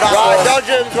Dodgems. Right,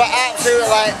 Dodgems were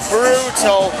absolutely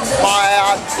brutal.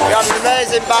 We had an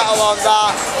amazing battle on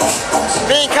that.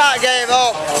 Me and Kat gave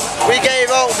up. We gave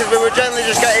up because we were generally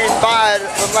just getting battered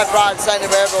from left, right and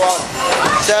centre with everyone.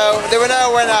 So there were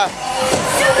no winner.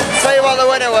 Tell you what the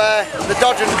winner were, the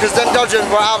Dodgems, because the Dodgems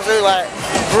were absolutely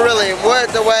brilliant.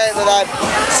 Worked the way that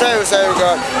they're so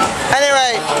good.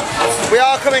 Anyway, we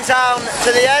are coming down to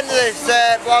the end of this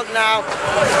vlog now.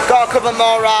 Got a couple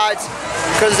more rides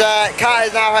because Kat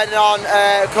is now heading on,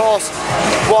 of course,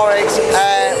 Warwick's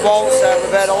Waltzer.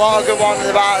 We've heard a lot of good ones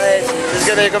about this. There's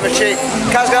going to be a good machine.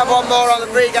 Kat's going to have one more on the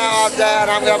freak out and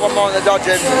I'm going to have one more on the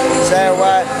Dodgems. So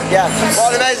yeah,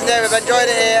 what an amazing day. We've enjoyed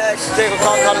it here at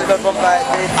Ticklecock Conisbrough bumper. It's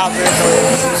been absolutely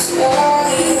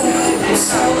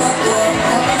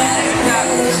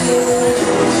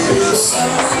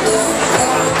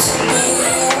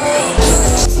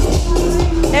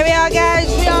Here we are, guys,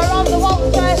 we are on the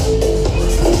Waltzer.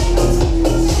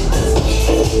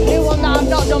 New one that I've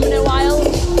not done in a while.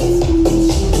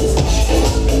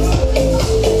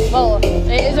 Well,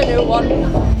 it is a new one.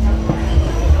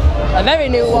 A very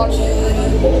new one.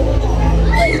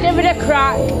 Let's give it a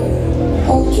crack.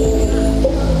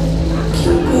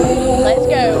 Let's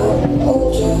go.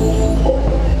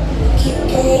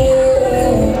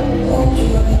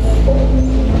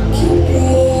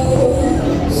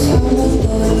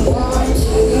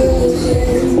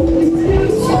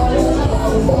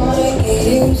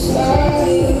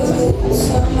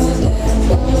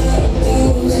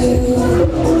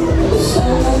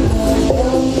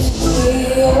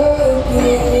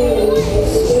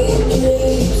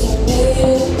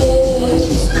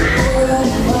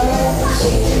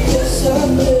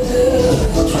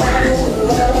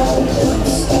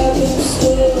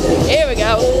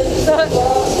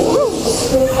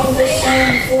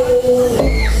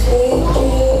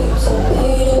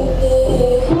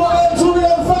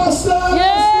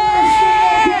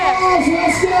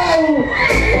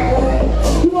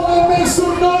 Come on, make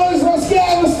some noise. Let's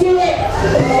do it.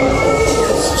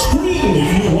 Scream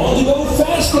if you want to go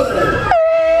faster.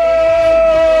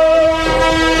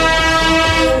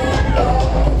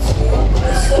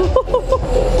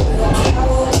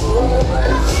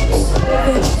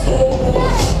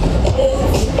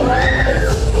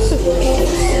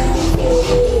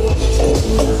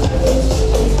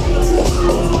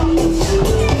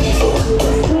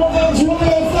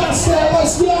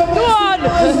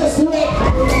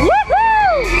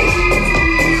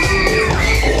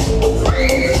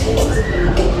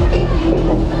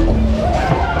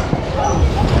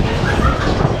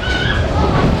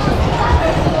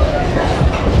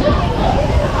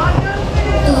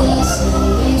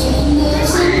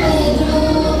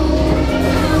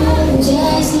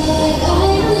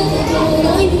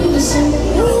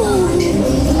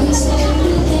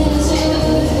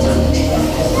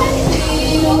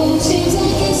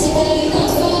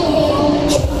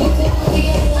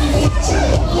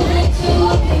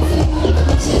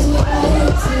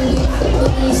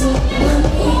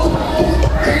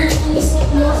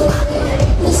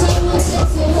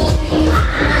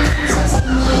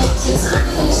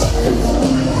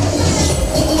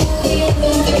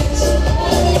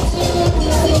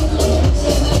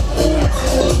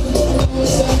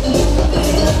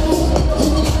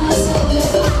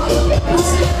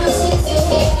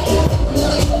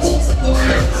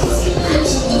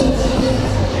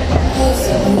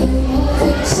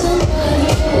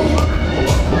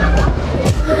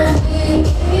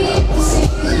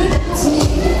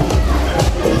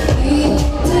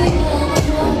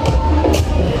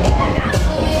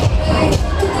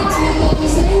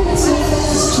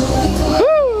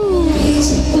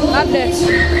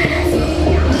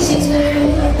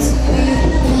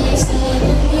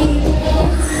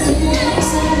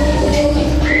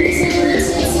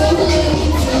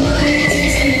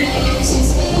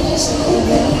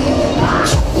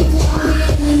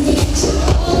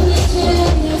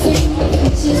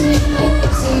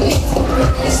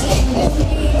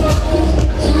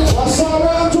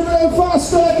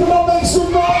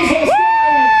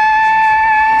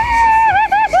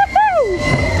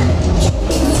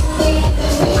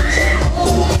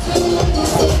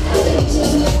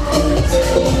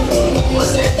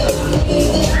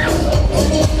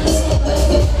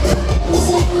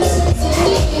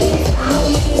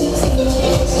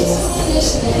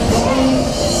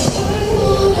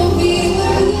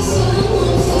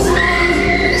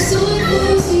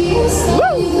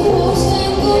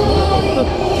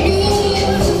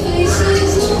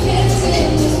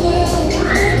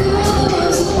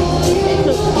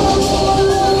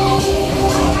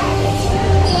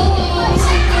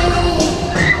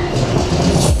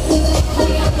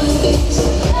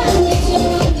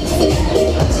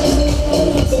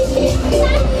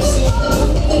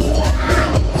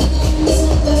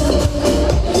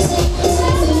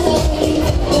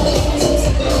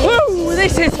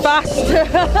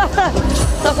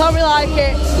 That's how we like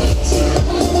it.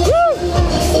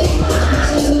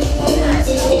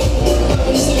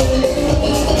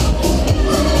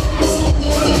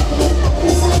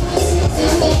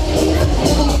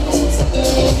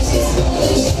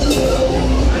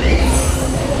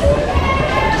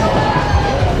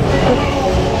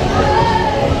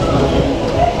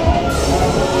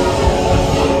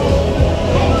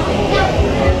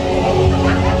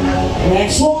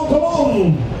 Next one, come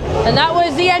on. And that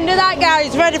was the end of that,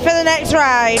 guys. Ready for the next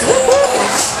ride. Come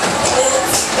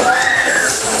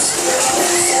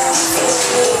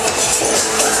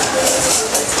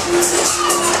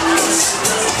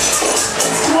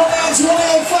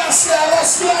on, faster.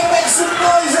 Let's go, make some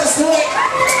noise. Let's do it.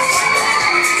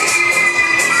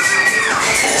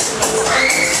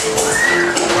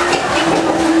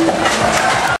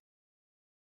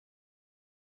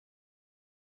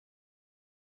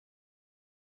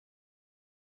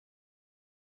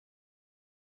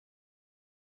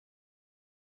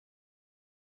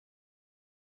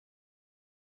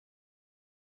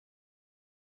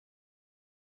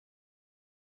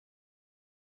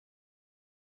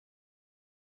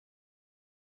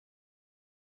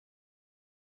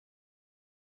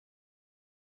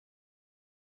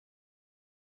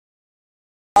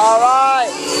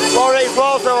 Alright, Warwick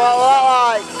Waltzer, what was that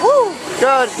like? Woo,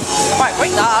 good. Quite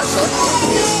quick that actually.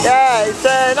 Yeah, it's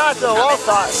a nice little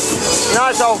Waltzer.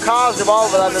 Nice old cars above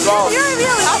them as well. Yeah,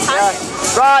 Yeah.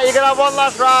 Right, you're going to have one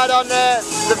last ride on the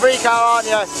free car, aren't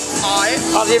you? Aye.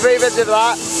 After you've revisited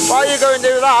that. While you go and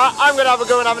do that, I'm going to have a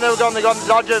go and have another go on the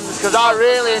Dodgems because I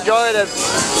really enjoyed them.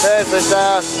 Perfect.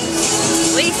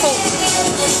 Lethal.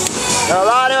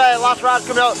 Right, anyway, last ride's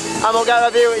coming up. and we'll get a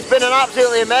review. It's been an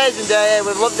absolutely amazing day here,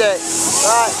 we've loved it.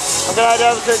 Right, I'm going to head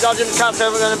over to the Dodgems cafe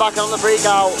and we're going to back on the freak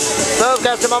out. So,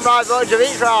 get some on ride footage of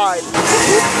each ride.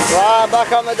 Right, back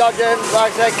on the Dodgems,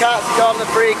 like I said, cats go on the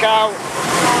freak out.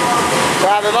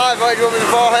 Right, the ride footage will be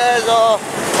before hers or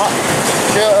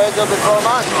hers will be before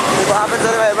mine. See what happens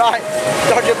anyway. Right,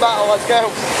 Dodgem battle, let's go.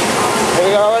 Here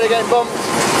we go, already getting bumped.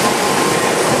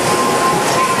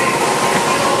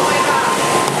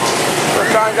 Let's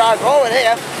try and drive forward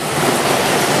here.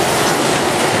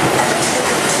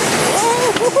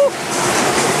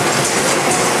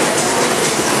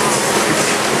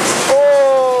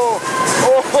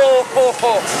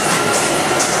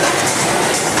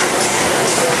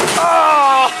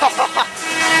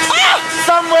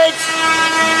 Sandwich!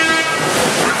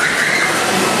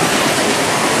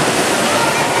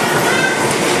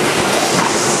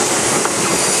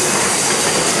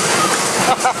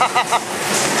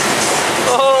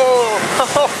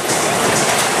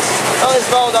 Oh, it's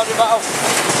small Dodgem battle.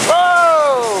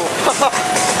 Whoa!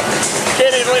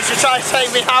 Kid is literally trying to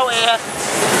take me out here.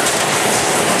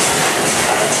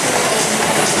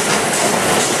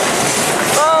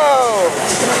 Oh!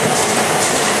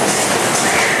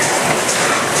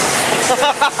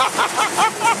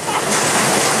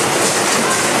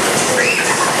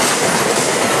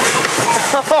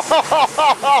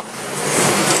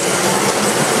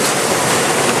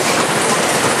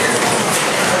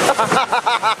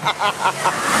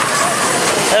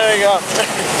 There we go.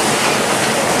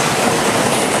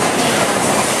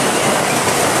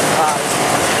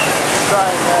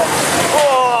 Right there.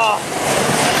 Oh!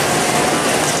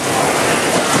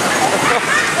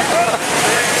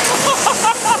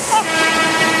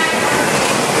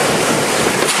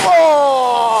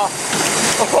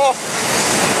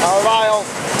 Oh, Ryle.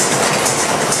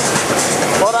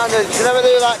 One-handed. You should never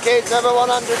do that, kids. Never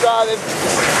one-handed driving.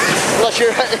 Unless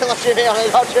you're me on a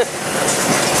Dodger.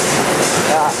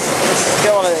 Yeah.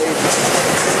 Get one of these.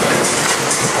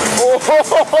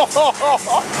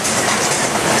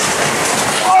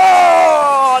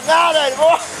 Oh, now then.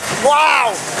 Wow.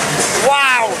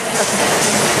 Wow.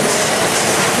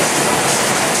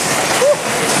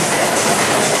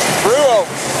 Brutal.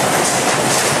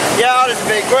 Yeah, it's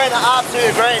been great,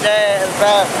 absolutely great day.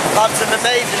 Had some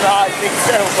amazing rides, big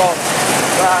sailboat.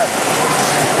 Right.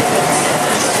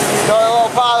 Got a little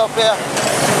pile up here.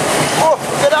 Oh,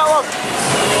 look at that one.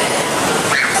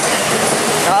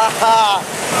 Haha.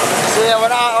 See,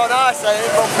 when I say it,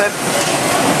 bump him.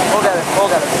 We'll get him, we'll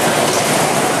get him.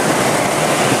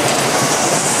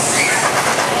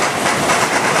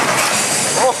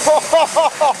 Oh,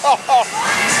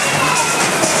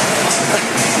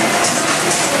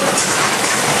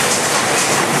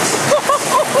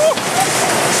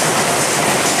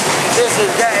 this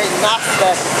is getting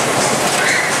nasty.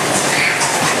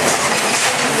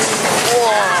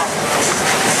 Whoa.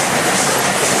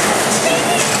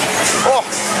 Oh.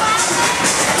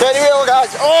 Turn the wheel,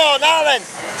 guys. Oh, now then.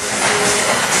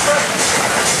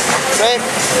 See?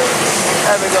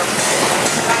 There we go.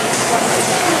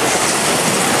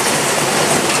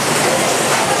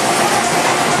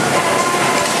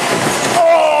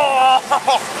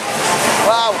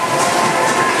 Wow.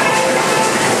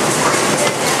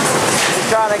 He's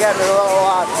trying to get me the little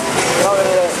lad. Not gonna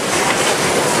do it.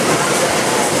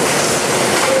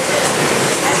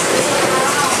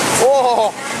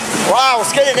 Oh, wow,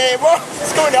 skidding here.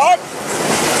 What's going on?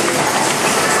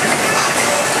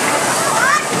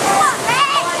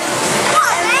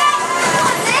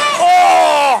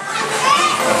 Oh!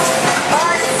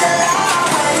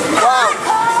 Wow.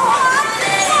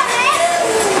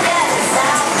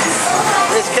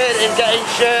 This kid is getting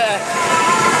shirty.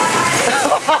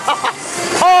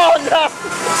 Oh no!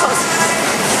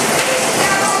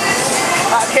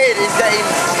 That kid is getting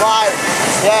like,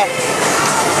 yeah.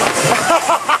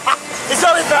 It's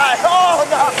only bright. Oh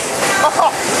no! Oh.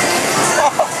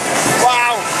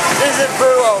 Wow, this is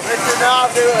brutal. This is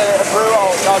absolutely a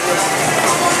brutal Dodgem.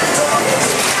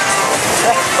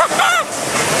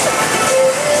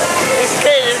 This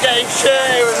kid is getting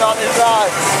shirty with on his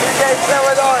ride. He's getting so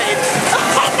annoying.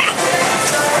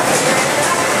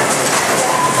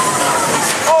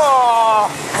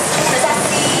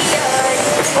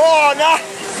 Oh no!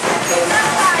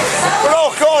 We're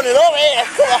all cornered up here.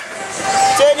 Come on.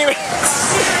 Turn you in.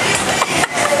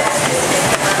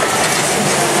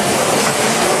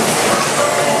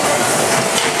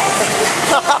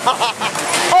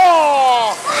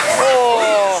 Oh! Oh!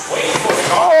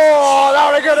 Oh! That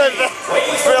was good.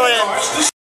 Brilliant.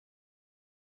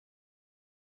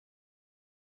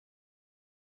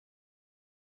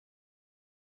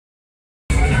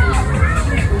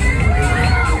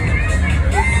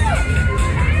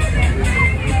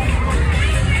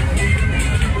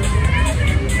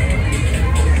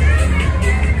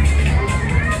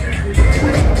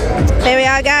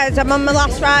 Right guys, I'm on my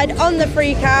last ride on the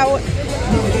freak out.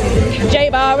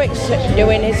 Jay Warwick's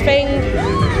doing his thing.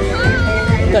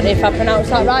 Don't know if I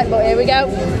pronounced that right, but here we go.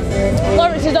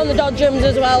 Lawrence is on the Dodgems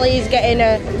as well. He's getting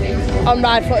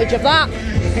on-ride footage of that.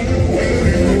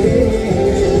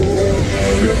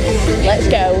 Let's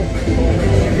go.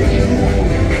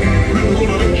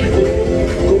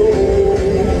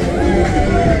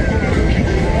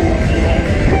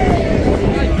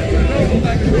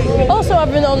 Also,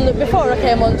 having on before I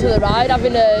came onto the ride,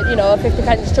 having a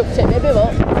 50p chucked at me,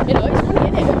 but it's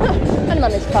funny, isn't it? And I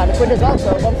managed to find a quid as well,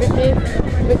 so 150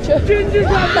 richer.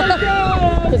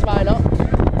 Because why not?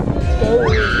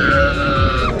 Let's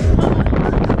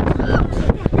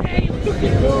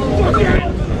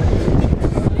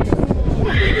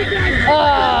go.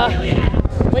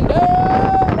 Window!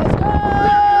 Let's go!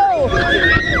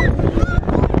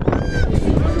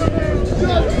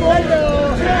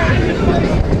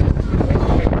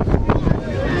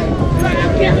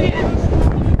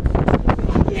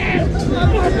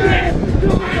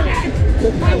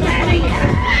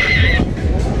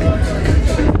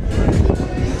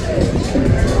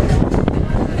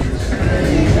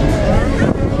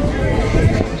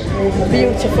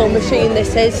 Beautiful machine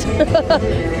this is.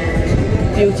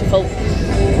 Beautiful.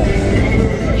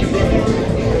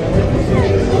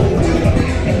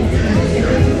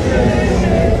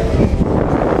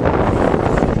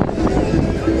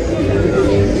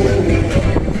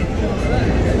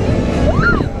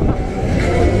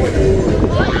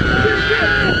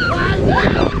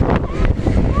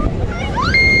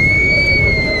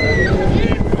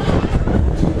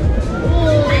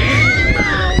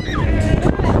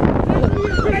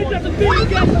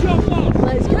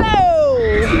 Let's go!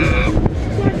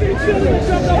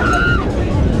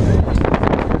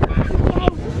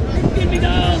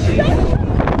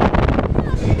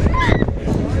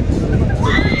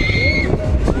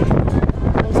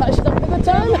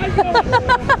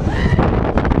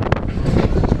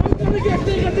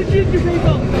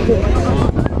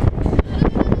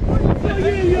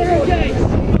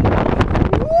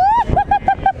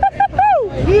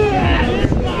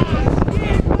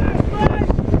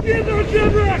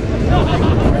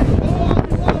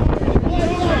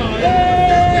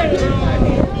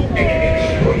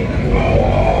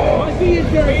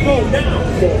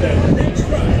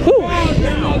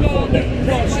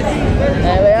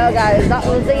 There we go guys, that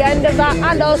was the end of that,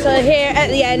 and also here at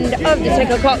the end of the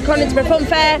Ticklecock Conisbrough Fun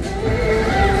Fair.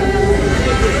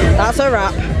 That's a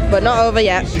wrap, but not over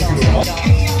yet.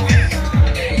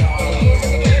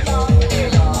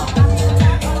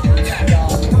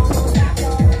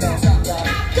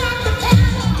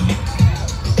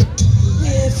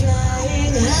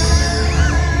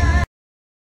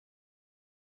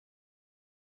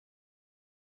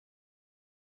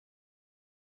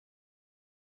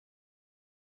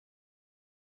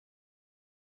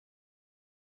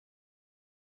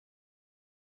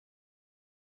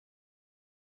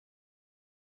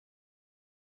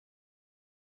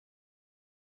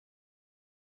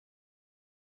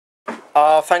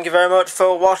 Thank you very much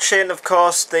for watching. Of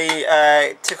course, the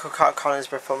Ticklecock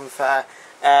Conisbrough Fun Fair.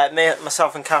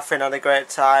 Myself and Catherine had a great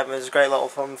time. It was a great little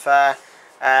fun fair.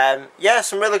 Yeah,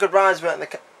 some really good rides went in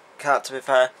the cart, to be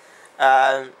fair.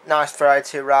 Nice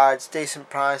variety of rides, decent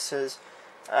prices,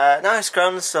 nice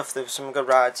ground and stuff. There were some good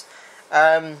rides.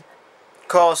 Of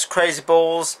course, Crazy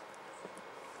Bulls,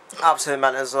 absolutely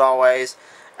meant as always.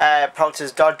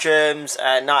 Proctor's Dodgems,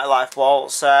 Nightlife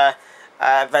Waltzer.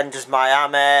 Avengers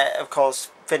Miami, of course,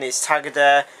 Finnie's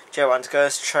Tagada, Joanne's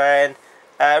Ghost Train.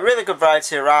 Really good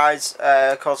variety of rides,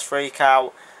 of course, Freak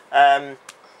Out. Yeah,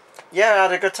 I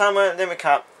had a good time, didn't we,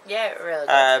 Kat? Yeah, really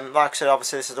good. Like I said,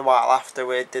 obviously, this is a while after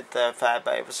we did the fair,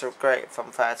 but it was a great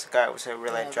fun fair to go, so we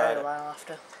really enjoyed it. A while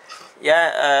after.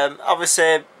 Yeah,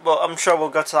 obviously, well, I'm sure we'll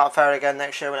go to that fair again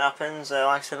next year when it happens.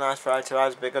 Like I said, nice variety of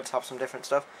rides, it'd be good to have some different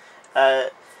stuff.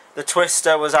 The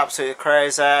Twister was absolutely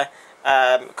crazy.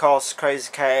 Of course, Crazy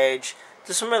Cage.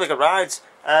 There's some really good rides.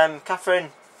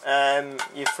 Catherine,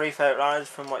 your three favourite rides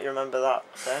from what you remember that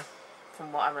day?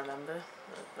 From what I remember,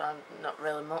 not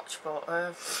really much, but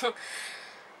freaking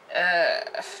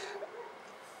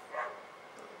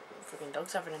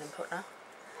dog's having an input now.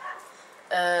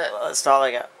 Let's start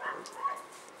again.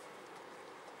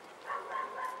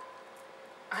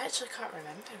 I actually can't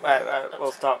remember. Right,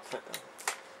 we'll start.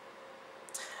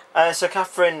 So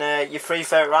Catherine, your three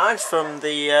favourite rides from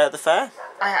the fair?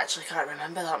 I actually can't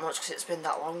remember that much because it's been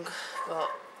that long, but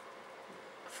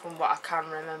from what I can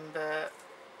remember,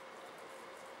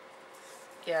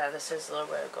 yeah, the Sizzler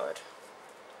were good.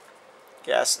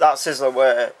 Yes, that Sizzler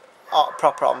were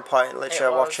proper on point,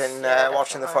 literally was, watching yeah,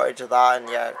 watching the footage of that, and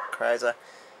yeah, crazy.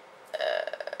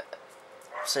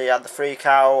 So you had the Freak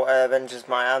Out, Avengers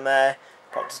Miami,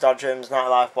 Proctor's Dodgems,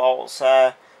 Nightlife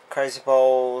Waltzer, Crazy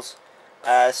Balls,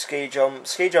 Ski Jump.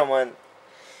 Ski Jump went...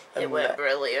 It went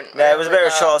brilliant. Yeah, it was a bit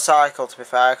of a short cycle, to be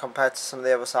fair, compared to some of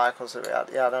the other cycles that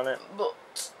we had on it. But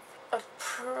I'd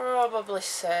probably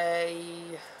say...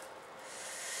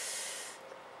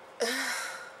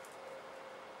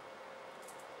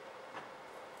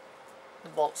 the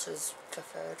Waltzers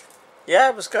preferred. Yeah,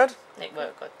 it was good. It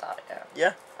worked good, that, yeah.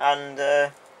 Yeah, and...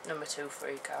 Number 2,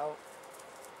 Freak Out.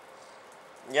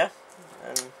 yeah.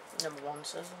 And Number 1,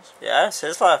 Sizzlers. yeah,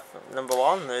 Sizzler, number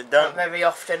 1. They don't... Not very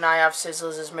often I have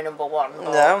Sizzlers as my number 1.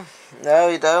 No,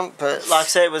 you don't. But like I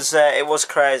say, it was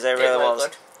crazy. It really was.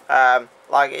 Good.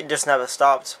 Like it just never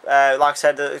stopped. Like I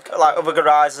said, like other good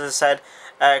rides, as I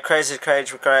said, Crazy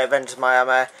Cage were great. Avengers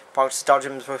Miami, Proctor's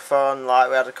Dodgems were fun. Like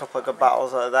we had a couple of good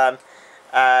battles at them.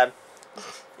 Yeah,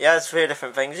 there's a few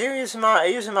different things. Are you using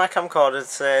my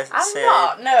camcorder to I'm see?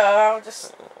 not. No, I'll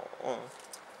just.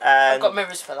 I've got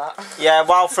mirrors for that. Yeah,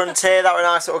 Wild Frontier, that were a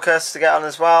nice little coaster to get on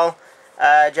as well.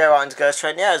 Jay Whiting's Ghost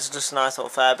Train, yeah, it's just a nice little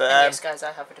fair. But yes, guys,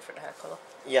 I have a different hair colour.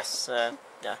 yes, yeah,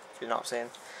 if you've not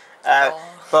seen.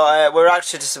 But we're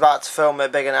actually just about to film a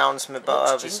big announcement. But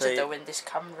it's obviously, ginger though in this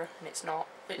camera, and it's not.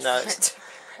 It's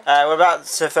we're about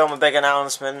to film a big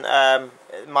announcement.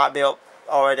 It might be up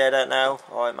already, I don't know,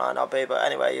 or it might not be. But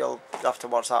anyway, you'll have to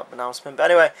watch that announcement. But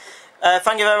anyway.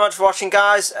 Thank you very much for watching,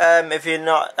 guys. If you're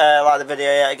not like the video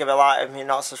yet, give it a like. If you're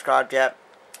not subscribed yet,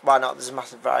 why not? There's a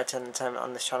massive variety of entertainment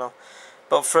on this channel.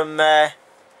 But from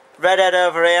Redhead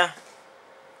over here,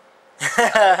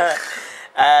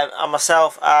 and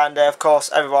myself, and of course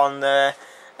everyone at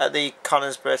the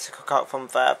Conisbrough Ticklecock Fun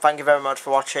Fair, thank you very much for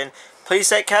watching. Please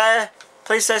take care.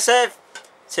 Please stay safe.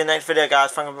 See you in the next video,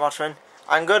 guys. Thank you for watching,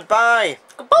 and goodbye.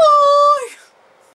 Goodbye.